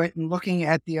through it and looking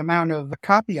at the amount of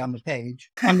copy on the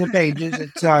pages,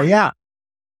 it's yeah.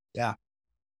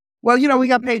 Well, we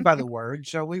got paid by the word,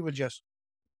 so we would just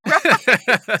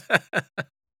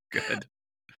Good.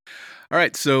 All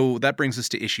right, so that brings us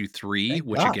to issue 3, Thank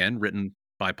which God. again, written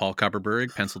by Paul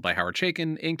Kupperberg, penciled by Howard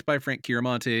Chaykin, inked by Frank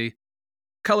Chiaramonte,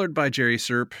 colored by Jerry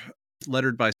Serp,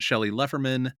 lettered by Shelley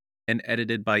Lefferman, and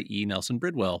edited by E. Nelson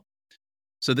Bridwell.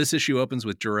 So this issue opens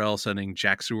with Jor-El sending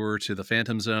Jax to the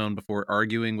Phantom Zone before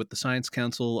arguing with the Science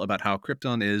Council about how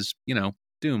Krypton is,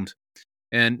 doomed.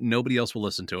 And nobody else will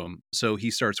listen to him. So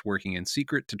he starts working in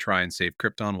secret to try and save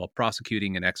Krypton while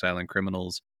prosecuting and exiling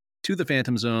criminals to the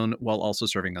Phantom Zone while also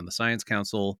serving on the Science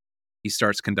Council. He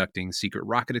starts conducting secret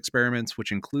rocket experiments,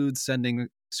 which includes sending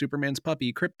Superman's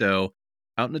puppy, Krypto,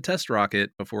 out in a test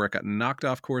rocket before it got knocked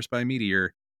off course by a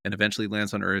meteor and eventually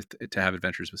lands on Earth to have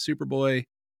adventures with Superboy.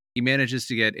 He manages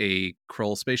to get a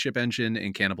Krull spaceship engine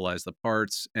and cannibalize the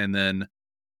parts, and then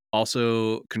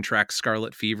also contracts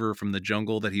scarlet fever from the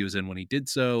jungle that he was in when he did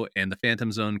so, and the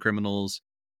Phantom Zone criminals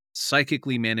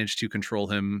psychically manage to control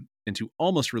him into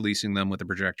almost releasing them with a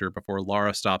projector before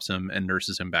Lara stops him and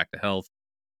nurses him back to health.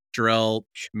 Jor-El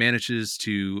manages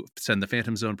to send the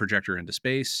Phantom Zone projector into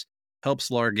space, helps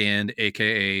Largand,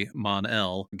 aka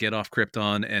Mon-El, get off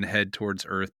Krypton and head towards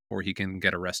Earth before he can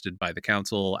get arrested by the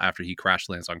Council after he crash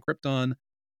lands on Krypton.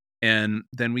 And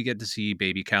then we get to see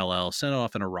baby Kal-El sent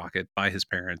off in a rocket by his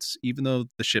parents. Even though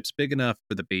the ship's big enough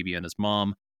for the baby and his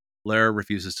mom, Lara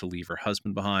refuses to leave her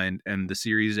husband behind, and the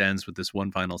series ends with this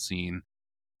one final scene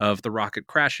of the rocket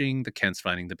crashing, the Kents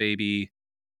finding the baby,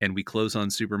 and we close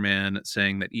on Superman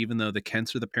saying that even though the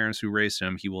Kents are the parents who raised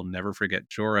him, he will never forget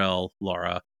Jor-El,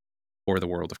 Lara, or the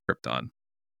world of Krypton.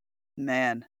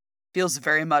 Man, feels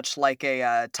very much like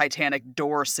a Titanic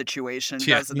door situation,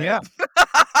 doesn't it?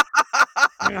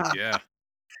 Yeah.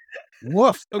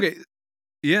 Woof. Okay.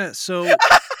 Yeah, so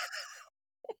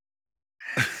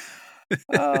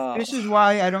This is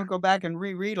why I don't go back and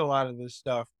reread a lot of this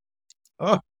stuff.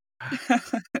 Oh,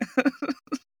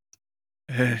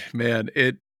 man,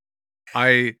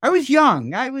 I was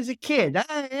young. I was a kid.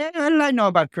 I know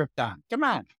about Krypton. Come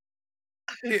on.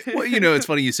 well, it's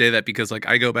funny you say that because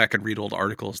I go back and read old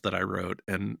articles that I wrote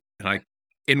and I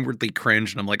inwardly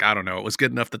cringe and I'm like, I don't know, it was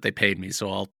good enough that they paid me,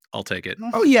 so I'll take it.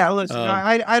 Oh yeah, listen,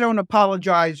 I don't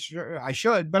apologize. I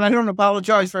should, but I don't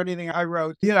apologize for anything I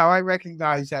wrote. I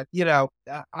recognize that.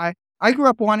 I grew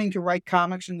up wanting to write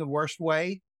comics in the worst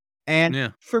way,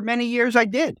 and for many years I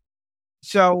did.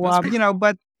 So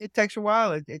but it takes a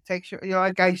while. It takes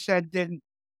like I said,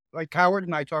 like Howard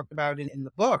and I talked about in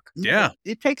the book.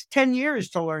 It takes 10 years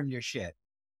to learn your shit.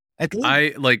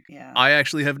 I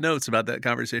actually have notes about that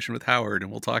conversation with Howard,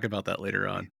 and we'll talk about that later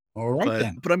on. All right,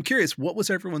 then. But I'm curious, what was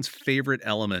everyone's favorite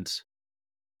element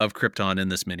of Krypton in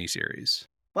this miniseries?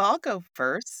 Well, I'll go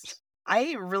first.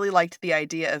 I really liked the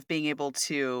idea of being able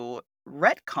to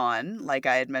retcon, like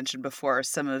I had mentioned before,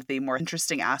 some of the more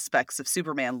interesting aspects of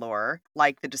Superman lore,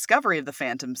 like the discovery of the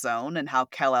Phantom Zone and how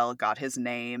Kal-El got his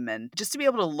name, and just to be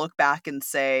able to look back and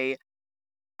say,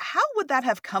 how would that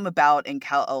have come about in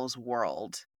Kal-El's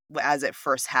world as it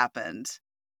first happened?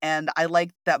 And I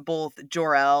like that both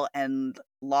Jor-El and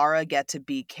Lara get to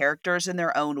be characters in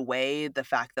their own way. The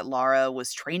fact that Lara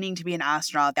was training to be an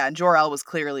astronaut, and Jor-El was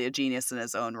clearly a genius in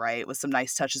his own right, with some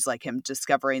nice touches like him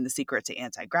discovering the secret to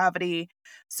anti-gravity.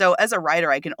 So as a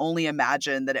writer, I can only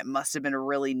imagine that it must have been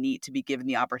really neat to be given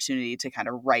the opportunity to kind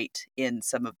of write in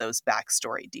some of those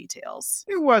backstory details.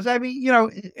 It was. I mean,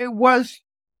 it was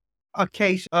a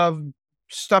case of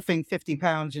stuffing 50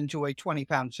 pounds into a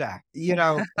 20-pound sack.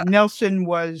 Nelson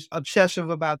was obsessive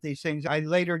about these things. I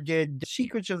later did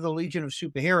Secrets of the Legion of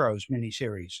Superheroes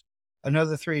miniseries,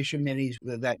 another 3-issue minis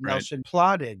that Nelson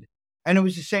plotted. And it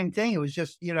was the same thing. It was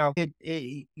just,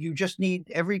 you just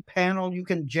need every panel you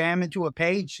can jam into a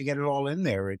page to get it all in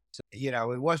there. It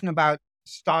wasn't about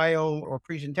style or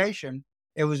presentation.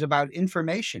 It was about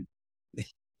information.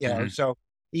 So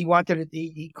he wanted it,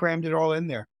 he crammed it all in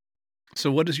there. So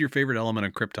what is your favorite element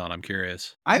of Krypton? I'm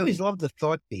curious. I always loved the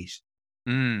thought beast.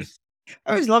 Mm. I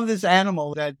always loved this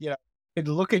animal that, could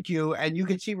look at you and you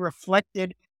could see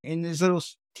reflected in this little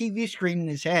TV screen in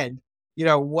his head,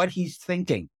 what he's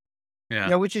thinking,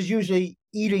 which is usually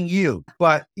eating you.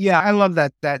 But yeah, I love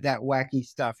that wacky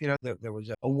stuff. There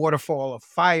was a waterfall of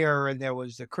fire and there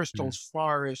was the crystals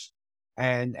forest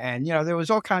and, there was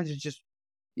all kinds of just,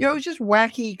 it was just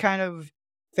wacky kind of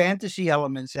fantasy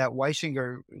elements that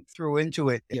Weisinger threw into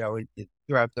it,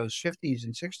 throughout those 50s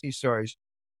and 60s stories.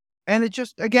 And it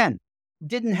just, again,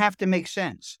 didn't have to make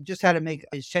sense. It just had to make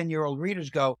his 10-year-old readers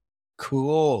go,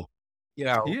 cool,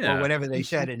 or whatever they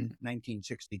said in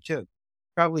 1962.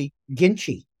 Probably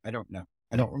Ginchy. I don't know.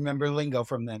 I don't remember lingo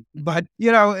from them. But,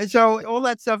 so all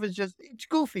that stuff is just, it's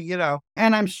goofy,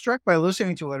 And I'm struck by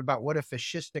listening to it about what a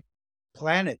fascistic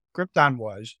planet Krypton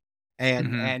was.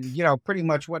 And pretty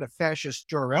much what a fascist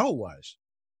Jor-El was.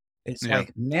 It's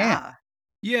like, man.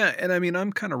 Yeah, and I mean,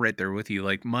 I'm kind of right there with you.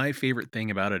 Like, my favorite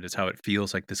thing about it is how it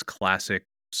feels like this classic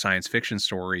science fiction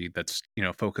story that's,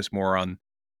 focused more on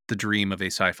the dream of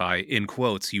a sci-fi, in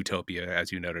quotes, utopia,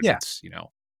 as you noted. Yeah. It's,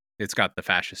 it's got the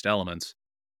fascist elements.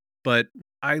 But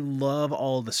I love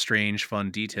all the strange, fun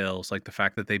details, like the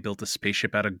fact that they built a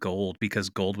spaceship out of gold because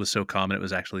gold was so common it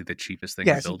was actually the cheapest thing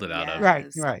to build it out of. Right.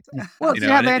 Well, if you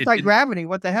have anti-gravity,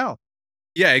 what the hell?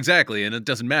 Yeah, exactly. And it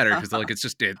doesn't matter because it's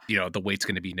just, the weight's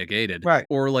going to be negated. Right.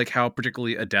 Or like how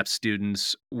particularly adept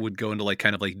students would go into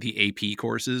kind of the AP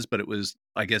courses, but it was,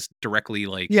 I guess, directly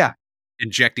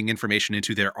injecting information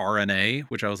into their RNA,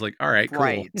 which I was like, all right, cool.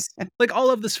 Right. Like all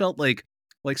of this felt like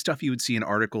stuff you would see in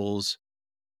articles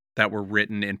that were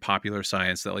written in popular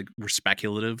science that were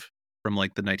speculative from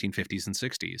the 1950s and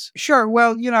 60s. Sure.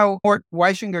 Well, Mort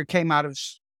Weisinger came out of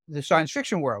the science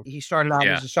fiction world. He started out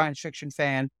as a science fiction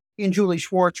fan. He and Julie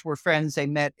Schwartz were friends. They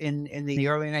met in the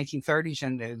early 1930s,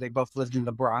 and they both lived in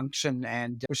the Bronx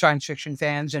and were science fiction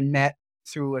fans and met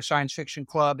through a science fiction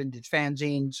club and did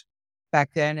fanzines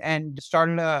back then and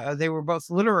started, they were both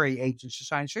literary agents to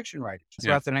science fiction writers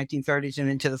throughout the 1930s and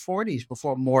into the 40s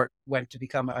before Mort went to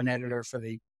become an editor for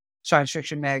the science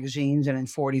fiction magazines. And in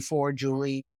 44,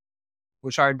 Julie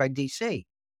was hired by DC.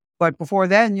 But before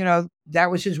then,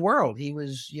 that was his world. He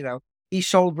was, he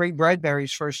sold Ray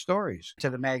Bradbury's first stories to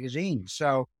the magazines.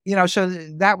 So, so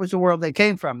that was the world they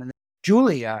came from. And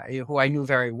Julie, who I knew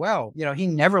very well, he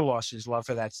never lost his love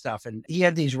for that stuff. And he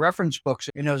had these reference books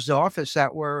in his office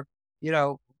that were,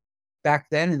 back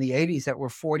then in the 80s, that were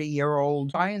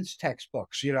 40-year-old science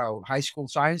textbooks, high school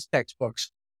science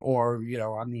textbooks, or,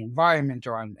 on the environment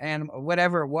or on animal,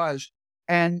 whatever it was.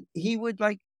 And he would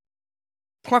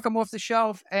pluck them off the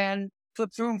shelf and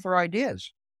flip through them for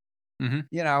ideas.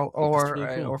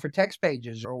 Or for text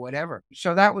pages or whatever.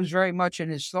 So that was very much in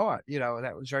his thought,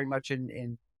 that was very much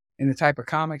in the type of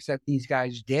comics that these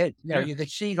guys did. You could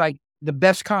see the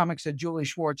best comics that Julie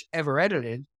Schwartz ever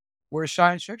edited were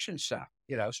science fiction stuff,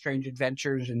 Strange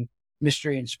Adventures and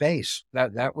Mystery in Space.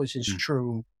 That was his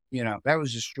true, that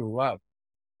was his true love.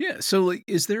 Yeah. So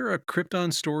is there a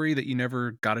Krypton story that you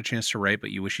never got a chance to write, but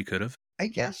you wish you could have? I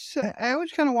guess I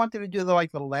always kind of wanted to do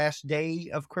the last day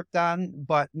of Krypton,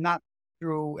 but not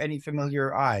through any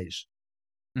familiar eyes,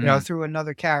 through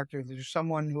another character. There's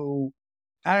someone who,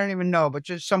 I don't even know, but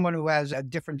just someone who has a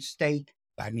different stake.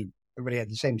 I mean, everybody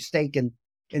had the same stake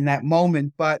in that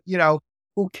moment, but,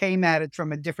 who came at it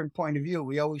from a different point of view.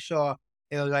 We always saw,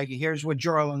 here's what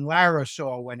Jor-El and Lara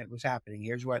saw when it was happening.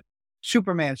 Here's what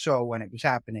Superman saw when it was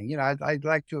happening. I'd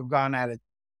like to have gone at it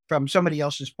from somebody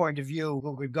else's point of view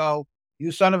who could go,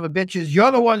 you son of a bitches,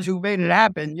 you're the ones who made it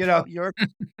happen. You're.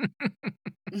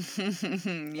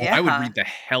 Yeah. I would read the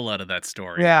hell out of that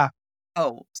story. Yeah.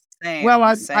 Oh, same.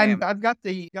 Well, same. I've got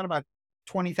about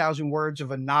 20,000 words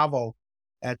of a novel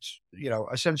That's,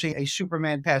 essentially a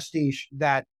Superman pastiche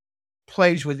that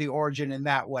plays with the origin in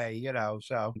that way,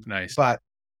 so. Nice. But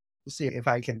we'll see if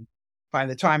I can find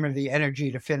the time or the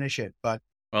energy to finish it. But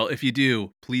well, if you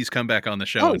do, please come back on the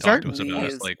show and talk to us about it.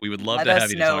 Please Like, we would love let to have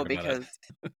us you to know talk about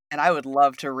it. and I would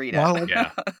love to read it. well,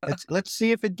 Yeah. let's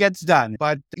see if it gets done.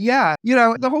 But yeah,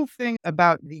 the whole thing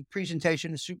about the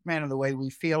presentation of Superman and the way we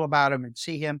feel about him and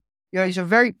see him, he's a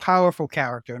very powerful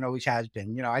character and always has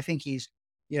been. I think he's,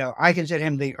 I consider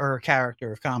him the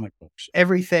character of comic books.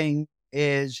 Everything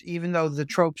is, even though the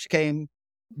tropes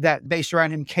that based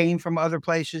around him came from other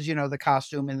places, the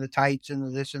costume and the tights and the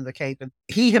this and the cape. And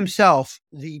he himself,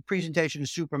 the presentation of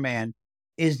Superman,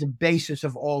 is the basis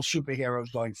of all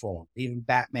superheroes going forward, even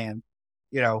Batman,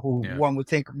 who one would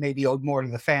think maybe owed more to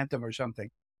the Phantom or something.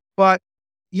 But,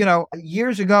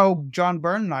 years ago, John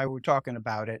Byrne and I were talking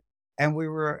about it, and we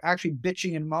were actually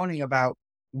bitching and moaning about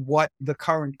what the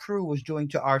current crew was doing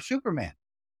to our Superman.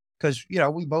 Because,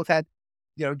 we both had,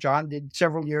 John did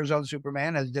several years on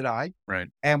Superman, as did I. Right.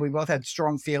 And we both had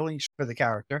strong feelings for the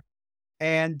character.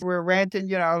 And we're ranting,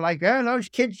 like, oh, those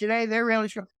kids today, they're really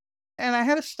strong. And I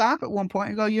had to stop at one point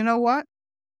and go, you know what?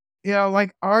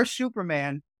 Like our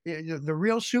Superman, the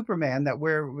real Superman that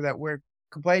we're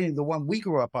complaining, the one we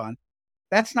grew up on,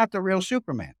 that's not the real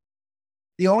Superman.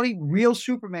 The only real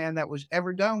Superman that was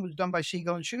ever done was done by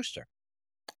Siegel and Schuster.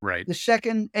 Right. The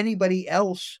second anybody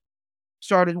else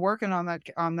started working on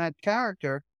that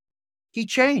character, he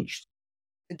changed.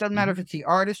 It doesn't matter if it's the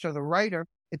artist or the writer.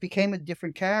 It became a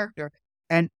different character.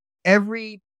 And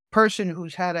every person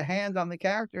who's had a hand on the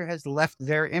character has left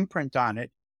their imprint on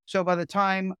it. So by the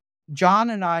time John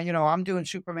and I, I'm doing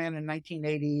Superman in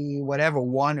 1980, whatever,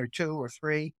 1 or 2 or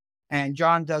 3, and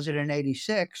John does it in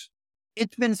 86.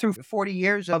 It's been through 40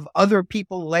 years of other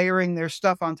people layering their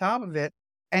stuff on top of it.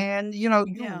 And, you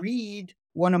read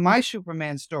one of my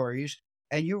Superman stories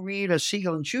and you read a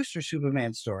Siegel and Schuster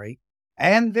Superman story,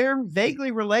 and they're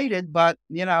vaguely related, but,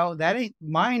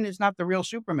 mine is not the real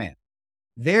Superman.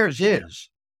 Theirs is.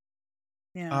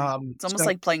 Yeah. It's almost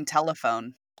like playing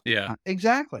telephone. Yeah.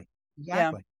 Exactly.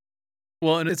 Yeah.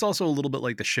 Well, and it's also a little bit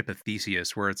like the ship of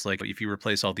Theseus, where it's like, if you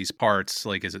replace all these parts,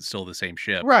 like, is it still the same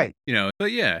ship? Right.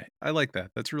 But yeah, I like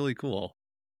that. That's really cool.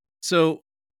 So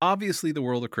obviously the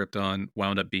world of Krypton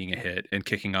wound up being a hit and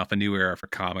kicking off a new era for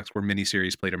comics where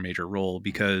miniseries played a major role,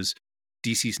 because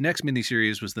DC's next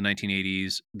miniseries was the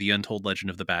 1980s, The Untold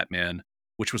Legend of the Batman,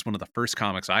 which was one of the first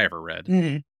comics I ever read.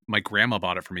 Mm-hmm. My grandma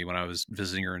bought it for me when I was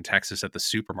visiting her in Texas at the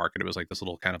supermarket. It was like this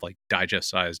little kind of like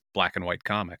digest-sized black and white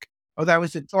comic. Oh, that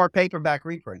was the Thor paperback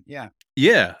reprint. Yeah.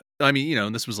 Yeah. I mean,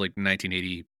 and this was like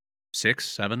 1986,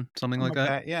 7, something like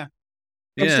that. Yeah.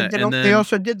 Yeah. And they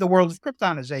also did The World of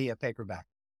Krypton as a paperback.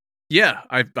 Yeah.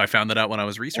 I found that out when I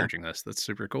was researching this. That's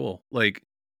super cool. Like,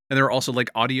 and there were also like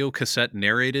audio cassette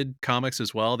narrated comics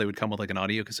as well. They would come with like an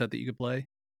audio cassette that you could play.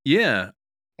 Yeah.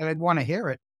 And I'd want to hear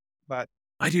it, but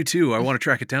I do too. I want to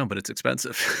track it down, but it's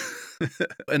expensive.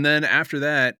 And then after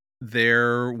that,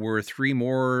 there were 3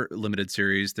 more limited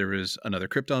series. There was another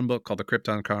Krypton book called The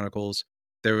Krypton Chronicles.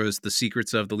 There was The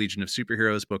Secrets of the Legion of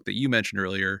Superheroes book that you mentioned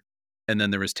earlier. And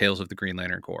then there was Tales of the Green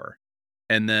Lantern Corps.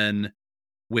 And then,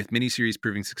 with miniseries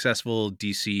proving successful,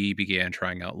 DC began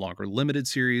trying out longer limited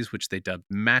series, which they dubbed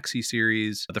Maxi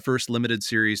Series. The first limited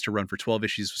series to run for 12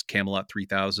 issues was Camelot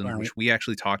 3000, Right. which we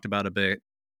actually talked about a bit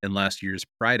in last year's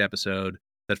Pride episode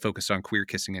that focused on queer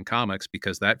kissing in comics,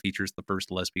 because that features the first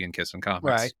lesbian kiss in comics.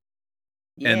 Right.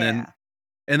 Yeah.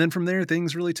 And then from there,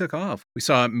 things really took off. We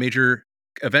saw major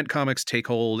event comics take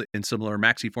hold in similar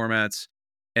maxi formats,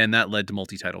 and that led to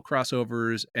multi-title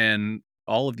crossovers, and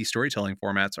all of these storytelling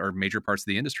formats are major parts of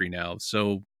the industry now.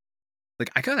 So,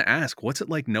 like, I gotta ask, what's it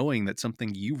like knowing that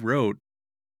something you wrote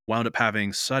wound up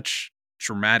having such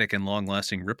dramatic and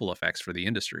long-lasting ripple effects for the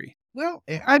industry? Well,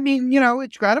 I mean,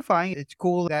 it's gratifying. It's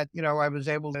cool that, I was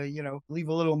able to, leave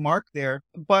a little mark there.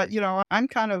 But, I'm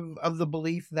kind of the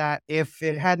belief that if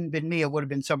it hadn't been me, it would have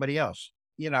been somebody else,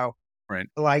 Right.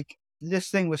 Like, this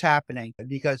thing was happening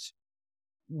because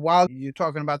while you're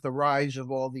talking about the rise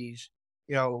of all these,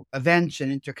 events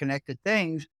and interconnected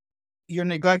things, you're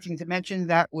neglecting to mention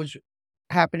that was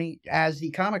happening as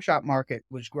the comic shop market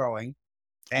was growing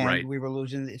and Right. we were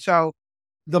losing. So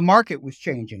the market was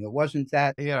changing. It wasn't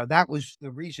that, that was the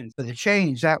reason for the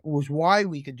change. That was why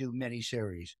we could do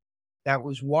miniseries. That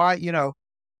was why, you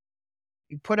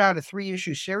put out a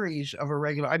 3-issue series of a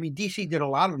regular. I mean, DC did a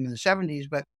lot of them in the 70s,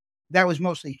 but that was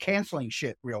mostly canceling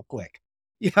shit real quick.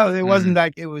 It wasn't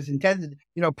like it was intended.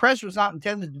 Press was not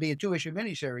intended to be a 2-issue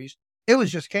miniseries. It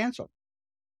was just canceled.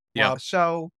 Yeah.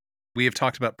 So We have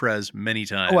talked about Prez many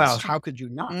times. well, how could you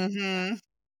not? Mm-hmm.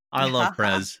 I love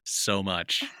Prez so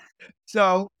much.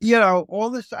 So, all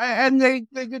this, and they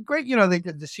did great. They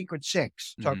did the Secret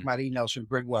Six, talking about E. Nelson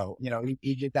Bridwell.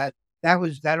 He did that.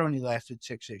 That only lasted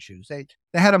 6 issues. They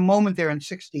had a moment there in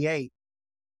 '68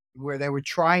 where they were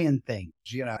trying things,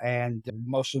 and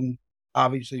most of them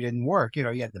obviously didn't work. You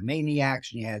had the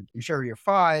Maniacs, and you had Interior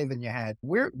 5, and you had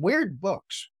weird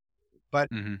books. But,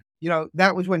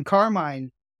 that was when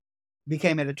Carmine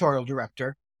became editorial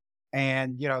director,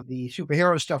 and, the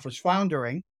superhero stuff was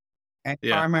floundering. And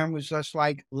Yeah. Carmine was just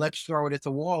like, let's throw it at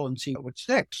the wall and see what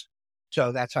sticks.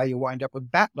 So that's how you wind up with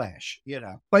Batlash.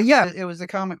 But yeah, it was the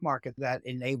comic market that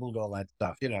enabled all that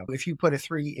stuff. If you put a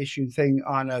 3-issue thing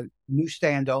on a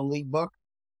newsstand only book,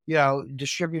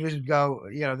 distributors would go,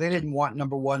 they didn't want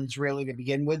number ones really to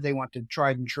begin with. They wanted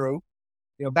tried and true.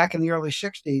 Back in the early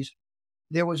 60s,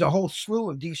 there was a whole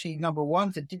slew of DC number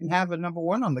ones that didn't have a number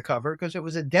one on the cover because it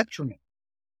was a detriment.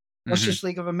 Justice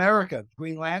League of America,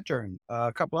 Green Lantern,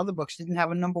 a couple other books didn't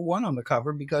have a number one on the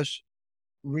cover because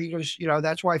readers,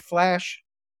 that's why Flash,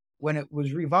 when it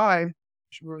was revived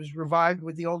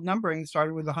with the old numbering,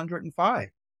 started with 105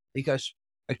 because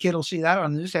a kid will see that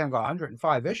on the newsstand and go,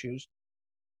 105 issues.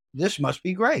 This must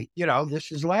be great. This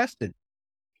has lasted.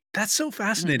 That's so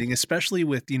fascinating, especially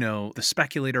with, the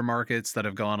speculator markets that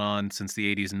have gone on since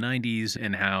the 80s and 90s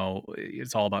and how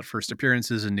it's all about first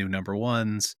appearances and new number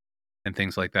ones and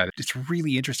things like that. It's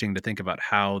really interesting to think about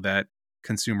how that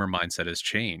consumer mindset has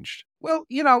changed. Well,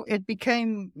 it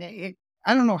became,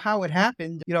 I don't know how it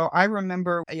happened. I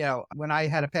remember, when I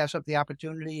had to pass up the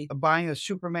opportunity of buying a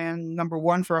Superman number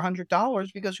one for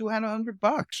 $100 because who had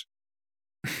 $100?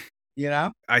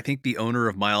 I think the owner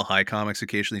of Mile High Comics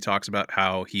occasionally talks about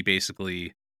how he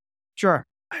basically Sure.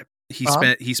 he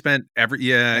Uh-huh. spent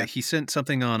Yeah. he sent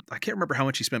something on, I can't remember how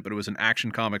much he spent, but it was an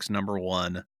Action Comics number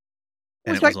one. It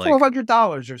And was it was like like,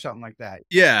 $1,200 or something like that.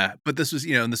 yeah, but this was,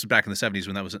 and this was back in the 70s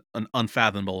when that was an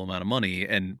unfathomable amount of money.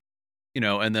 And,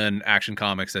 and then Action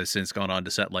Comics has since gone on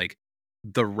to set like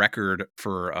the record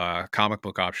for comic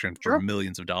book option for Sure.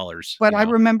 millions of dollars, But I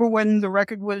remember when the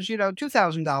record was,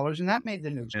 $2,000 and that made the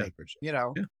Yeah. newspapers,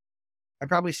 Yeah. I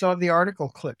probably saw the article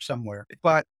clip somewhere,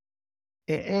 but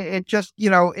it just,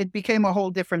 it became a whole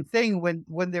different thing when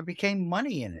there became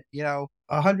money in it.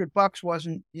 $100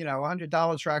 wasn't,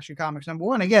 $100 for Action Comics number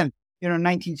one. Again,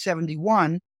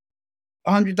 1971,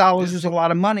 $100 Yeah. is a lot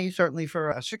of money, certainly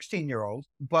for a 16-year-old,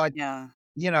 but, Yeah.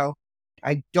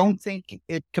 I don't think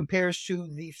it compares to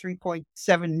the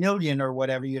 3.7 million or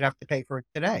whatever you'd have to pay for it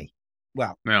today.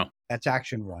 Well, No. that's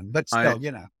Action Run, but I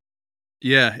still,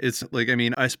 Yeah, it's like,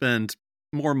 I spend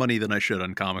more money than I should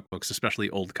on comic books,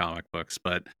 especially old comic books,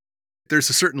 but there's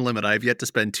a certain limit. I've yet to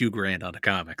spend $2,000 on a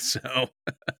comic, so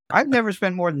I've never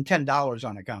spent more than $10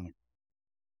 on a comic.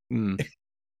 mm,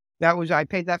 I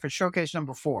paid that for Showcase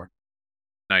number 4.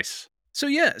 nice.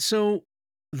 So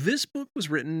this book was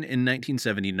written in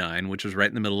 1979, which was right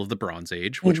in the middle of the Bronze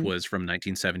Age, which was from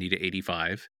 1970 to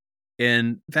 85.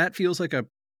 And that feels like a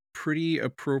pretty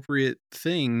appropriate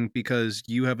thing because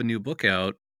you have a new book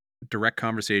out, Direct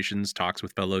Conversations, Talks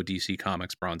with Fellow DC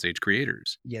Comics Bronze Age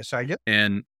Creators. Yes, I do.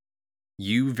 And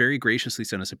you very graciously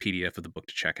sent us a PDF of the book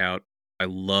to check out. I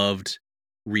loved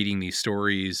reading these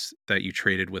stories that you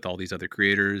traded with all these other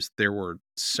creators. There were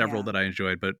several Yeah. that I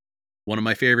enjoyed, but one of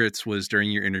my favorites was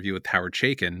during your interview with Howard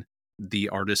Chaykin, the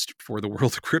artist for the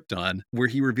world of Krypton, where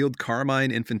he revealed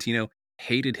Carmine Infantino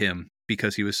hated him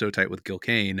because he was so tight with Gil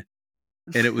Kane.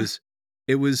 And it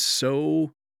was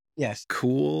so Yes.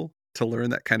 cool to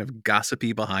learn that kind of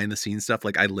gossipy behind the scenes stuff.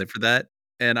 Like I live for that.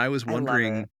 And I was I love it.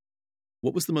 wondering,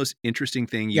 what was the most interesting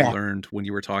thing you Yeah. learned when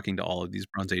you were talking to all of these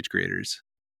Bronze Age creators?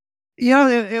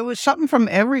 It was something from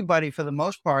everybody for the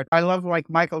most part. I love like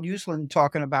Michael Uslan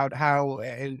talking about how,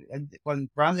 on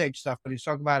Bronze Age stuff, but he's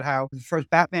talking about how the first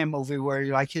Batman movie where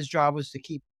like his job was to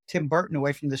keep Tim Burton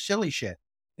away from the silly shit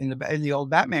in the old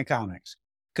Batman comics.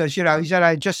 Because, he said, I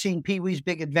had just seen Pee-wee's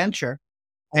Big Adventure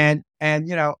and,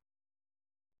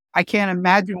 I can't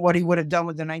imagine what he would have done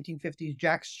with the 1950s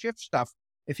Jack Schiff stuff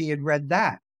if he had read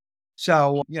that.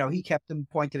 So, he kept them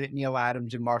pointed at Neil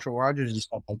Adams and Marshall Rogers and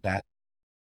stuff like that.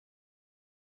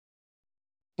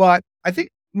 But I think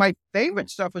my favorite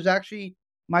stuff was actually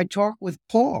my talk with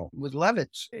Paul, with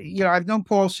Levitz. I've known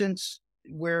Paul since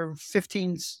we're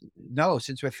 13,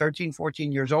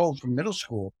 14 years old from middle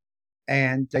school.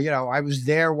 And, I was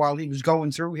there while he was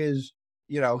going through his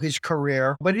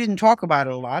career, but he didn't talk about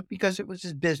it a lot because it was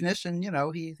his business. And,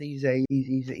 he's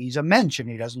a mensch and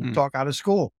he doesn't talk out of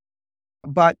school.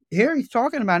 But here he's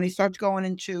talking about, and he starts going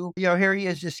into, here he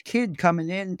is, this kid coming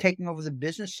in, taking over the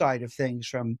business side of things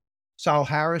from Saul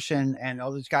Harrison and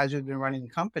all these guys who've been running the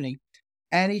company.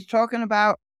 And he's talking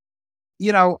about,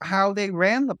 how they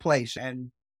ran the place and,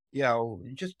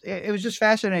 it was just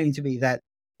fascinating to me that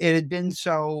it had been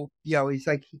so, he's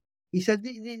like, he said,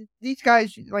 these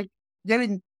guys, like, they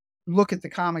didn't look at the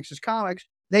comics as comics.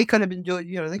 They could have been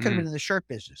doing, they could have been in the shirt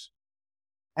business,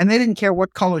 and they didn't care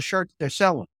what color shirts they're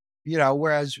selling,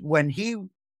 whereas when he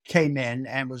came in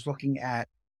and was looking at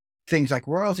things like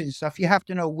royalties and stuff, you have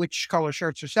to know which color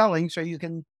shirts are selling so you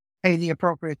can pay the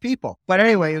appropriate people. But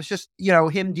anyway, it was just,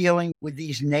 him dealing with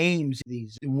these names,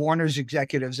 these Warner's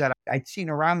executives that I'd seen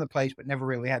around the place, but never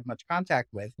really had much contact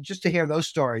with. Just to hear those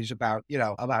stories about,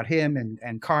 about him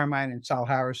and Carmine and Sal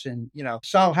Harrison.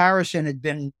 Sal Harrison had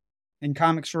been in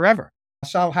comics forever.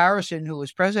 Sal Harrison, who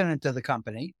was president of the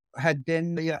company, had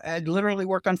literally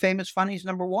worked on Famous Funnies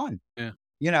 #1. Yeah.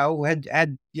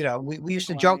 We used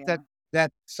to joke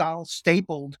that Sal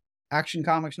stapled Action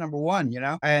Comics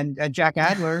 #1, and Jack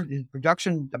Adler, his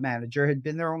production manager, had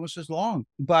been there almost as long.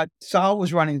 But Sal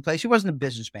was running the place. He wasn't a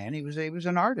businessman. He was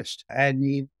an artist,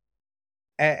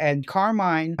 and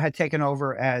Carmine had taken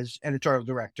over as editorial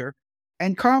director.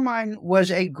 And Carmine was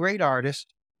a great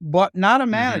artist, but not a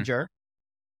manager.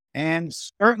 And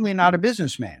certainly not a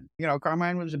businessman.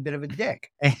 Carmine was a bit of a dick.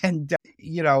 And,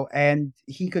 and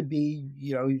he could be,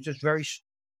 he was just very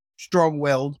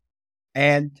strong-willed.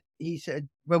 And he said,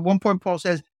 but at one point, Paul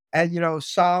says, and,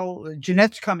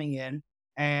 Jeanette's coming in,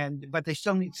 but they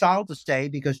still need Sal to stay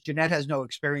because Jeanette has no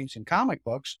experience in comic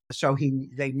books. So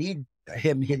they need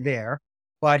him there.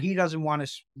 But he doesn't want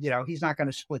to, he's not going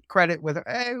to split credit with her.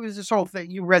 It was this whole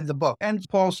thing. You read the book. And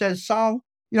Paul says, Sal,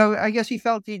 I guess he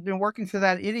felt he'd been working for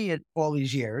that idiot all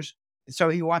these years. So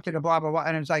he wanted to blah, blah, blah.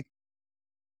 And it's like,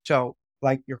 so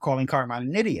like you're calling Carmine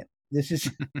an idiot. This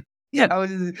is,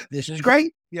 this is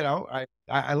great.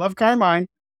 I love Carmine.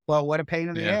 Well, what a pain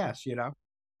in the ass,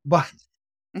 but,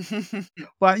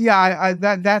 but yeah,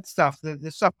 that stuff,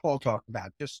 the stuff Paul talked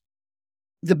about, just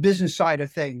the business side of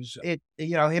things,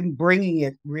 him bringing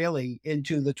it really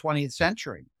into the 20th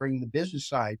century, bringing the business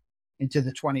side into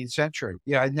the 20th century.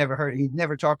 He'd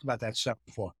never talked about that stuff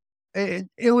before.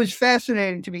 It was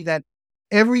fascinating to me that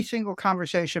every single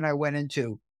conversation I went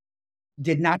into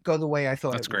did not go the way I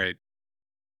thought. That's great.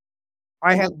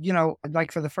 I had,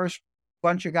 like for the first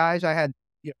bunch of guys, I had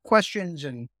questions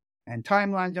and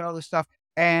timelines and all this stuff.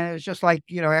 And it was just like,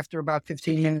 after about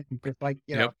 15 minutes, it's like,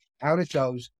 out it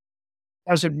goes.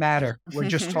 Doesn't matter. We're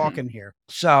just talking here.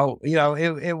 So,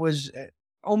 it was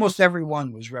almost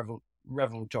everyone was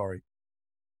revelatory.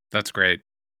 That's great.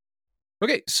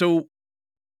 Okay, so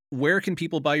where can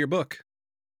people buy your book?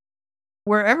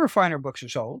 Wherever finer books are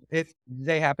sold, if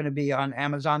they happen to be on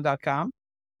Amazon.com,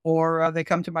 or they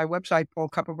come to my website,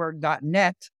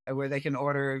 paulkupperberg.net, where they can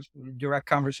order Direct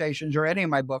Conversations or any of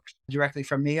my books directly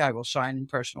from me. I will sign and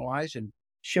personalize and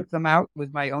ship them out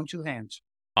with my own 2 hands.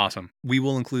 Awesome. We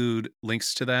will include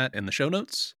links to that in the show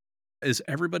notes. Is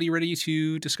everybody ready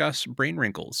to discuss brain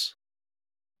wrinkles?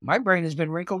 My brain has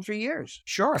been wrinkled for years.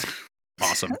 Sure.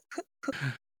 Awesome.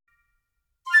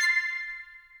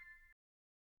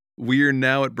 We are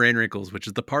now at Brain Wrinkles, which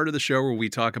is the part of the show where we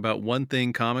talk about one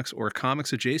thing comics or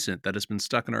comics adjacent that has been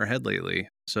stuck in our head lately.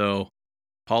 So,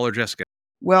 Paul or Jessica?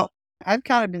 Well, I've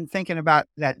kind of been thinking about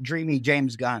that dreamy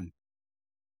James Gunn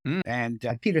and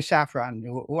Peter Safran,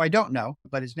 who I don't know,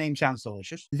 but his name sounds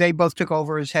delicious. They both took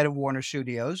over as head of Warner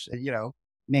Studios,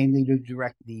 mainly to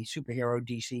direct the superhero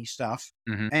DC stuff.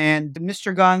 And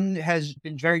Mr. Gunn has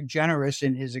been very generous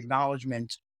in his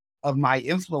acknowledgement of my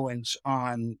influence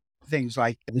on things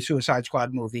like the Suicide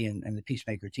Squad movie and the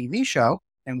Peacemaker TV show.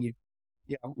 And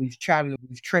we've chatted,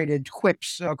 we've traded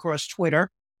quips across Twitter.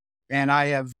 And I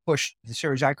have pushed the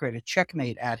series I created,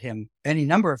 Checkmate, at him any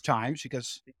number of times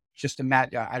because just a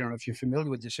I don't know if you're familiar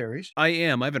with the series. I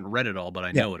am. I haven't read it all, but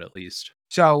I know it at least.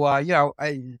 So,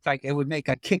 it's like it would make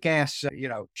a kick-ass,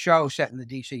 show set in the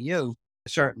DCU,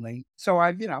 certainly. So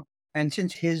I've, and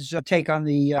since his take on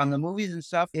the movies and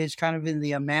stuff is kind of in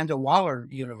the Amanda Waller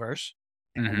universe,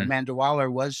 and Amanda Waller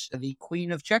was the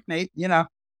queen of Checkmate,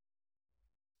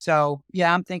 So,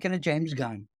 yeah, I'm thinking of James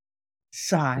Gunn.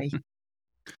 Sigh.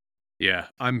 Yeah,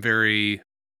 I'm very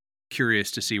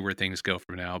curious to see where things go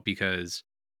from now because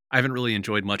I haven't really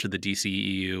enjoyed much of the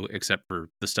DCEU except for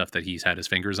the stuff that he's had his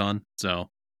fingers on. So,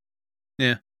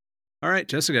 yeah. All right,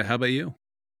 Jessica, how about you?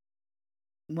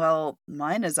 Well,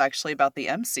 mine is actually about the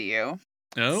MCU.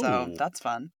 Oh. So that's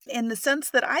fun. In the sense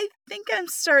that I think I'm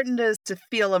starting to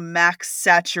feel a max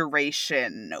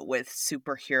saturation with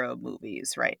superhero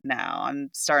movies right now. I'm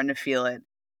starting to feel it.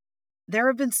 There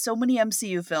have been so many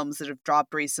MCU films that have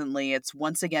dropped recently. It's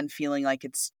once again feeling like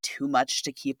it's too much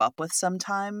to keep up with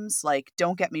sometimes. Like,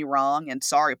 don't get me wrong, and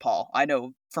sorry, Paul, I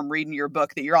know from reading your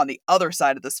book that you're on the other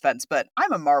side of this fence, but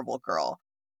I'm a Marvel girl.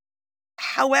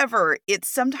 However, it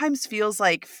sometimes feels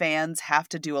like fans have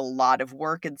to do a lot of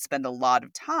work and spend a lot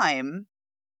of time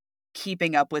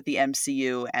keeping up with the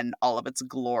MCU and all of its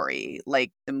glory.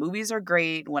 Like, the movies are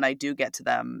great when I do get to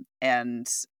them, and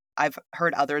I've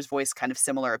heard others voice kind of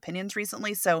similar opinions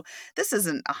recently, so this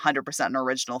isn't 100% an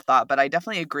original thought, but I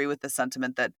definitely agree with the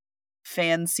sentiment that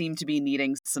fans seem to be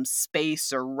needing some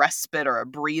space or respite or a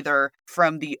breather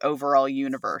from the overall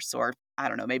universe, or I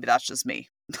don't know, maybe that's just me.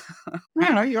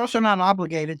 You're also not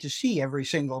obligated to see every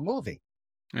single movie.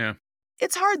 Yeah.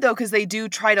 It's hard, though, because they do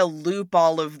try to loop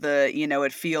all of the,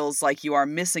 it feels like you are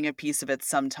missing a piece of it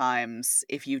sometimes.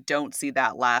 If you don't see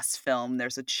that last film,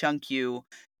 there's a chunk you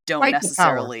don't Fight the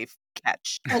power. necessarily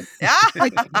catch.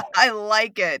 Fight the power. I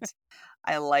like it.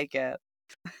 I like it.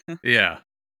 Yeah.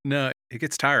 No, it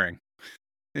gets tiring.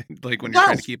 Like when It you're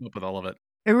trying to does. keep up with all of it.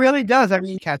 It really does. I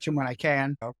mean, catch them when I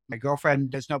can. My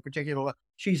girlfriend does no particular.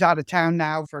 She's out of town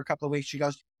now for a couple of weeks. She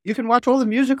goes, "You can watch all the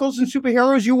musicals and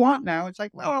superheroes you want now." It's like,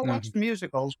 well, I'll watch the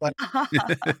musicals, but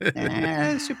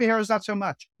superheroes not so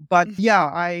much. But yeah,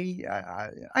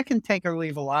 I can take or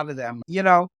leave a lot of them.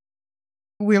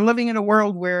 We're living in a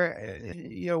world where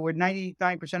where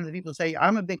 99% of the people say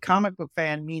I'm a big comic book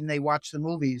fan, mean they watch the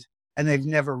movies and they've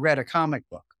never read a comic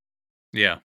book.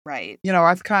 Yeah. Right.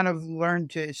 I've kind of learned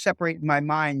to separate in my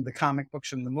mind the comic books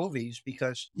from the movies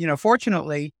because,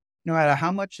 fortunately, no matter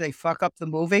how much they fuck up the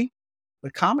movie,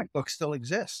 the comic book still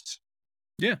exists.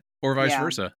 Yeah. Or vice Yeah.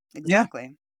 versa.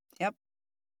 Exactly. Yep.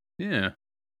 Yeah.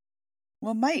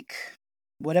 Well, Mike,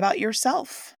 what about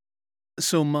yourself?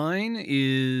 So mine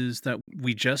is that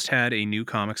we just had a new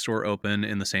comic store open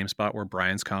in the same spot where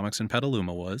Brian's Comics in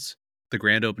Petaluma was. The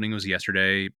grand opening was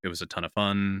yesterday. It was a ton of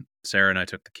fun. Sarah and I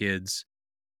took the kids.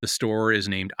 The store is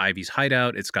named Ivy's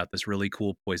Hideout. It's got this really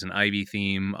cool Poison Ivy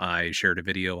theme. I shared a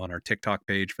video on our TikTok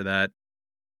page for that.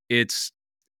 It's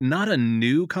not a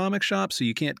new comic shop, so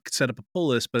you can't set up a pull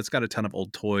list, but it's got a ton of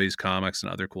old toys, comics,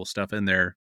 and other cool stuff in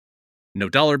there. No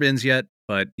dollar bins yet,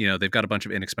 but they've got a bunch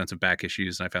of inexpensive back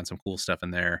issues, and I found some cool stuff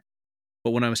in there. But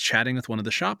when I was chatting with one of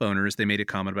the shop owners, they made a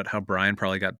comment about how Brian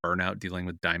probably got burnout dealing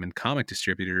with Diamond comic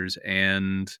distributors,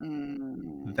 and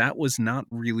that was not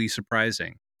really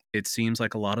surprising. It seems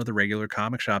like a lot of the regular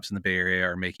comic shops in the Bay Area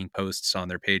are making posts on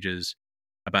their pages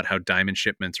about how Diamond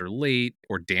shipments are late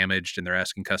or damaged, and they're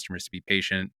asking customers to be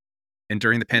patient. And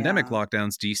during the pandemic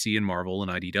lockdowns, DC and Marvel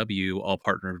and IDW all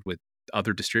partnered with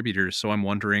other distributors. So I'm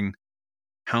wondering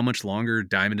how much longer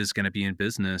Diamond is going to be in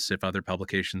business if other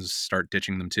publications start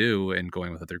ditching them too and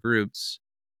going with other groups.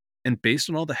 And based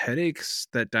on all the headaches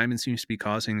that Diamond seems to be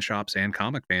causing shops and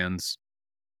comic fans,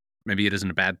 maybe it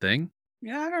isn't a bad thing.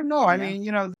 Yeah, I don't know. I mean,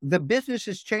 the business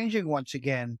is changing once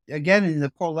again. Again, in the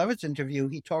Paul Levitz interview,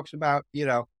 he talks about,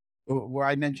 where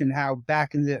I mentioned how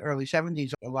back in the early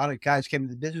 70s, a lot of guys came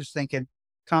into the business thinking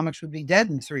comics would be dead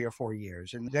in 3 or 4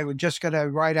 years and they were just going to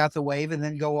ride out the wave and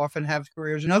then go off and have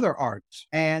careers in other arts.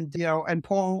 And, and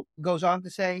Paul goes on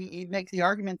to say, he makes the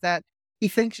argument that he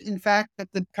thinks, in fact, that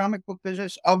the comic book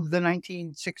business of the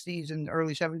 1960s and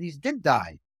early 70s did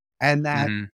die and that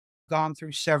gone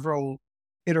through several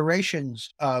iterations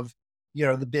of,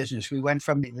 the business. We went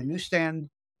from the newsstand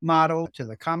model to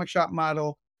the comic shop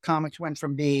model. Comics went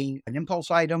from being an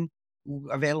impulse item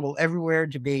available everywhere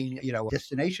to being, a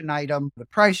destination item, the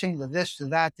pricing, the this, the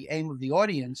that, the aim of the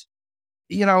audience,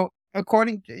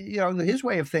 according to, his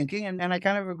way of thinking. And I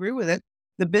kind of agree with it.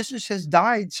 The business has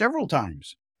died several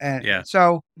times. And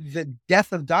so the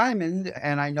death of Diamond,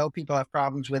 and I know people have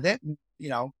problems with it. And,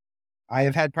 I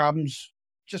have had problems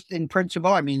just in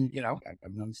principle. I mean,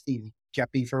 I've known Steve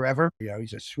Jeppy forever.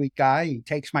 He's a sweet guy. He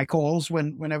takes my calls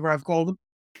whenever I've called him.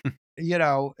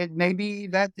 It may be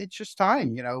that it's just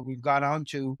time. We've gone on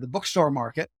to the bookstore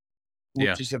market,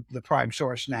 which is the prime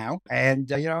source now. And,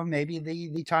 maybe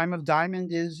the time of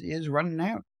Diamond is running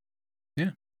out.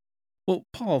 Yeah. Well,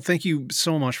 Paul, thank you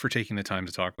so much for taking the time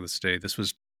to talk with us today. This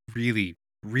was really,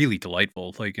 really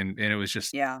delightful. And it was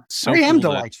just so I am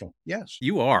cool delightful. Yes.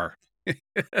 You are.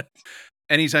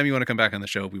 Anytime you want to come back on the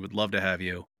show, we would love to have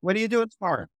you. What are you doing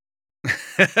tomorrow?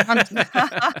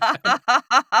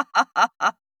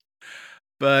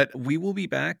 But we will be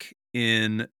back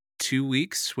in 2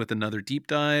 weeks with another deep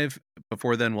dive.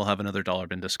 Before then, we'll have another Dollar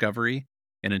Bin Discovery.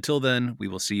 And until then, we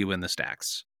will see you in the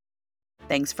stacks.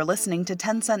 Thanks for listening to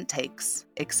 10 Cent Takes.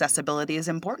 Accessibility is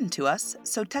important to us,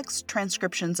 so text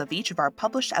transcriptions of each of our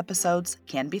published episodes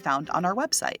can be found on our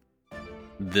website.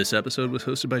 This episode was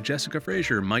hosted by Jessica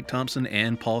Frazier, Mike Thompson,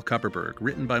 and Paul Kupperberg,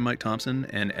 written by Mike Thompson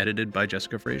and edited by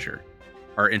Jessica Frazier.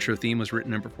 Our intro theme was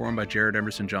written and performed by Jared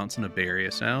Emerson Johnson of Bay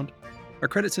Area Sound. Our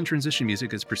credits and transition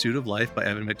music is Pursuit of Life by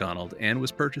Evan McDonald and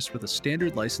was purchased with a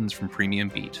standard license from Premium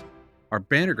Beat. Our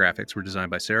banner graphics were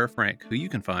designed by Sarah Frank, who you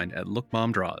can find at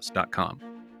lookmomdraws.com.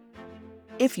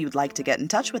 If you'd like to get in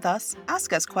touch with us,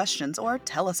 ask us questions, or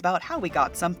tell us about how we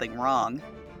got something wrong,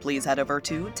 please head over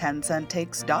to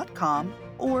 10centtakes.com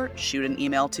or shoot an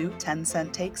email to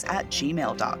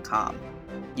 10centtakes@gmail.com.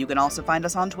 You can also find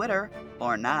us on Twitter,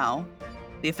 or now.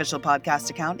 The official podcast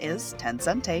account is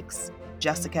 10cent Takes.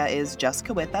 Jessica is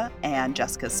Jessica Witha, and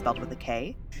Jessica is spelled with a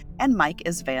K. And Mike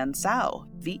is Van Sau,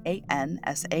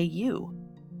 Vansau.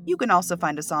 You can also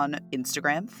find us on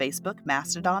Instagram, Facebook,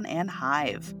 Mastodon, and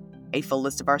Hive. A full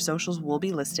list of our socials will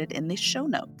be listed in the show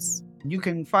notes. You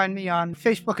can find me on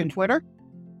Facebook and Twitter.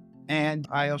 And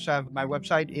I also have my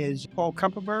website is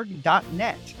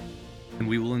paulkupperberg.net. And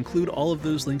we will include all of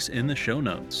those links in the show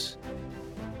notes.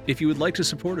 If you would like to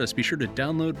support us, be sure to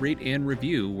download, rate, and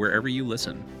review wherever you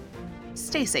listen.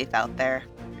 Stay safe out there.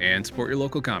 And support your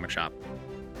local comic shop.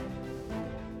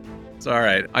 It's all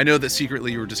right. I know that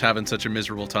secretly you were just having such a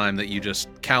miserable time that you just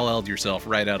Kal-El'd yourself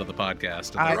right out of the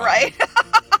podcast. Right?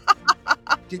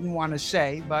 Didn't want to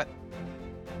say, but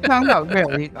no,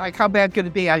 really. Like, how bad could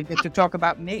it be? I get to talk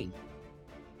about me.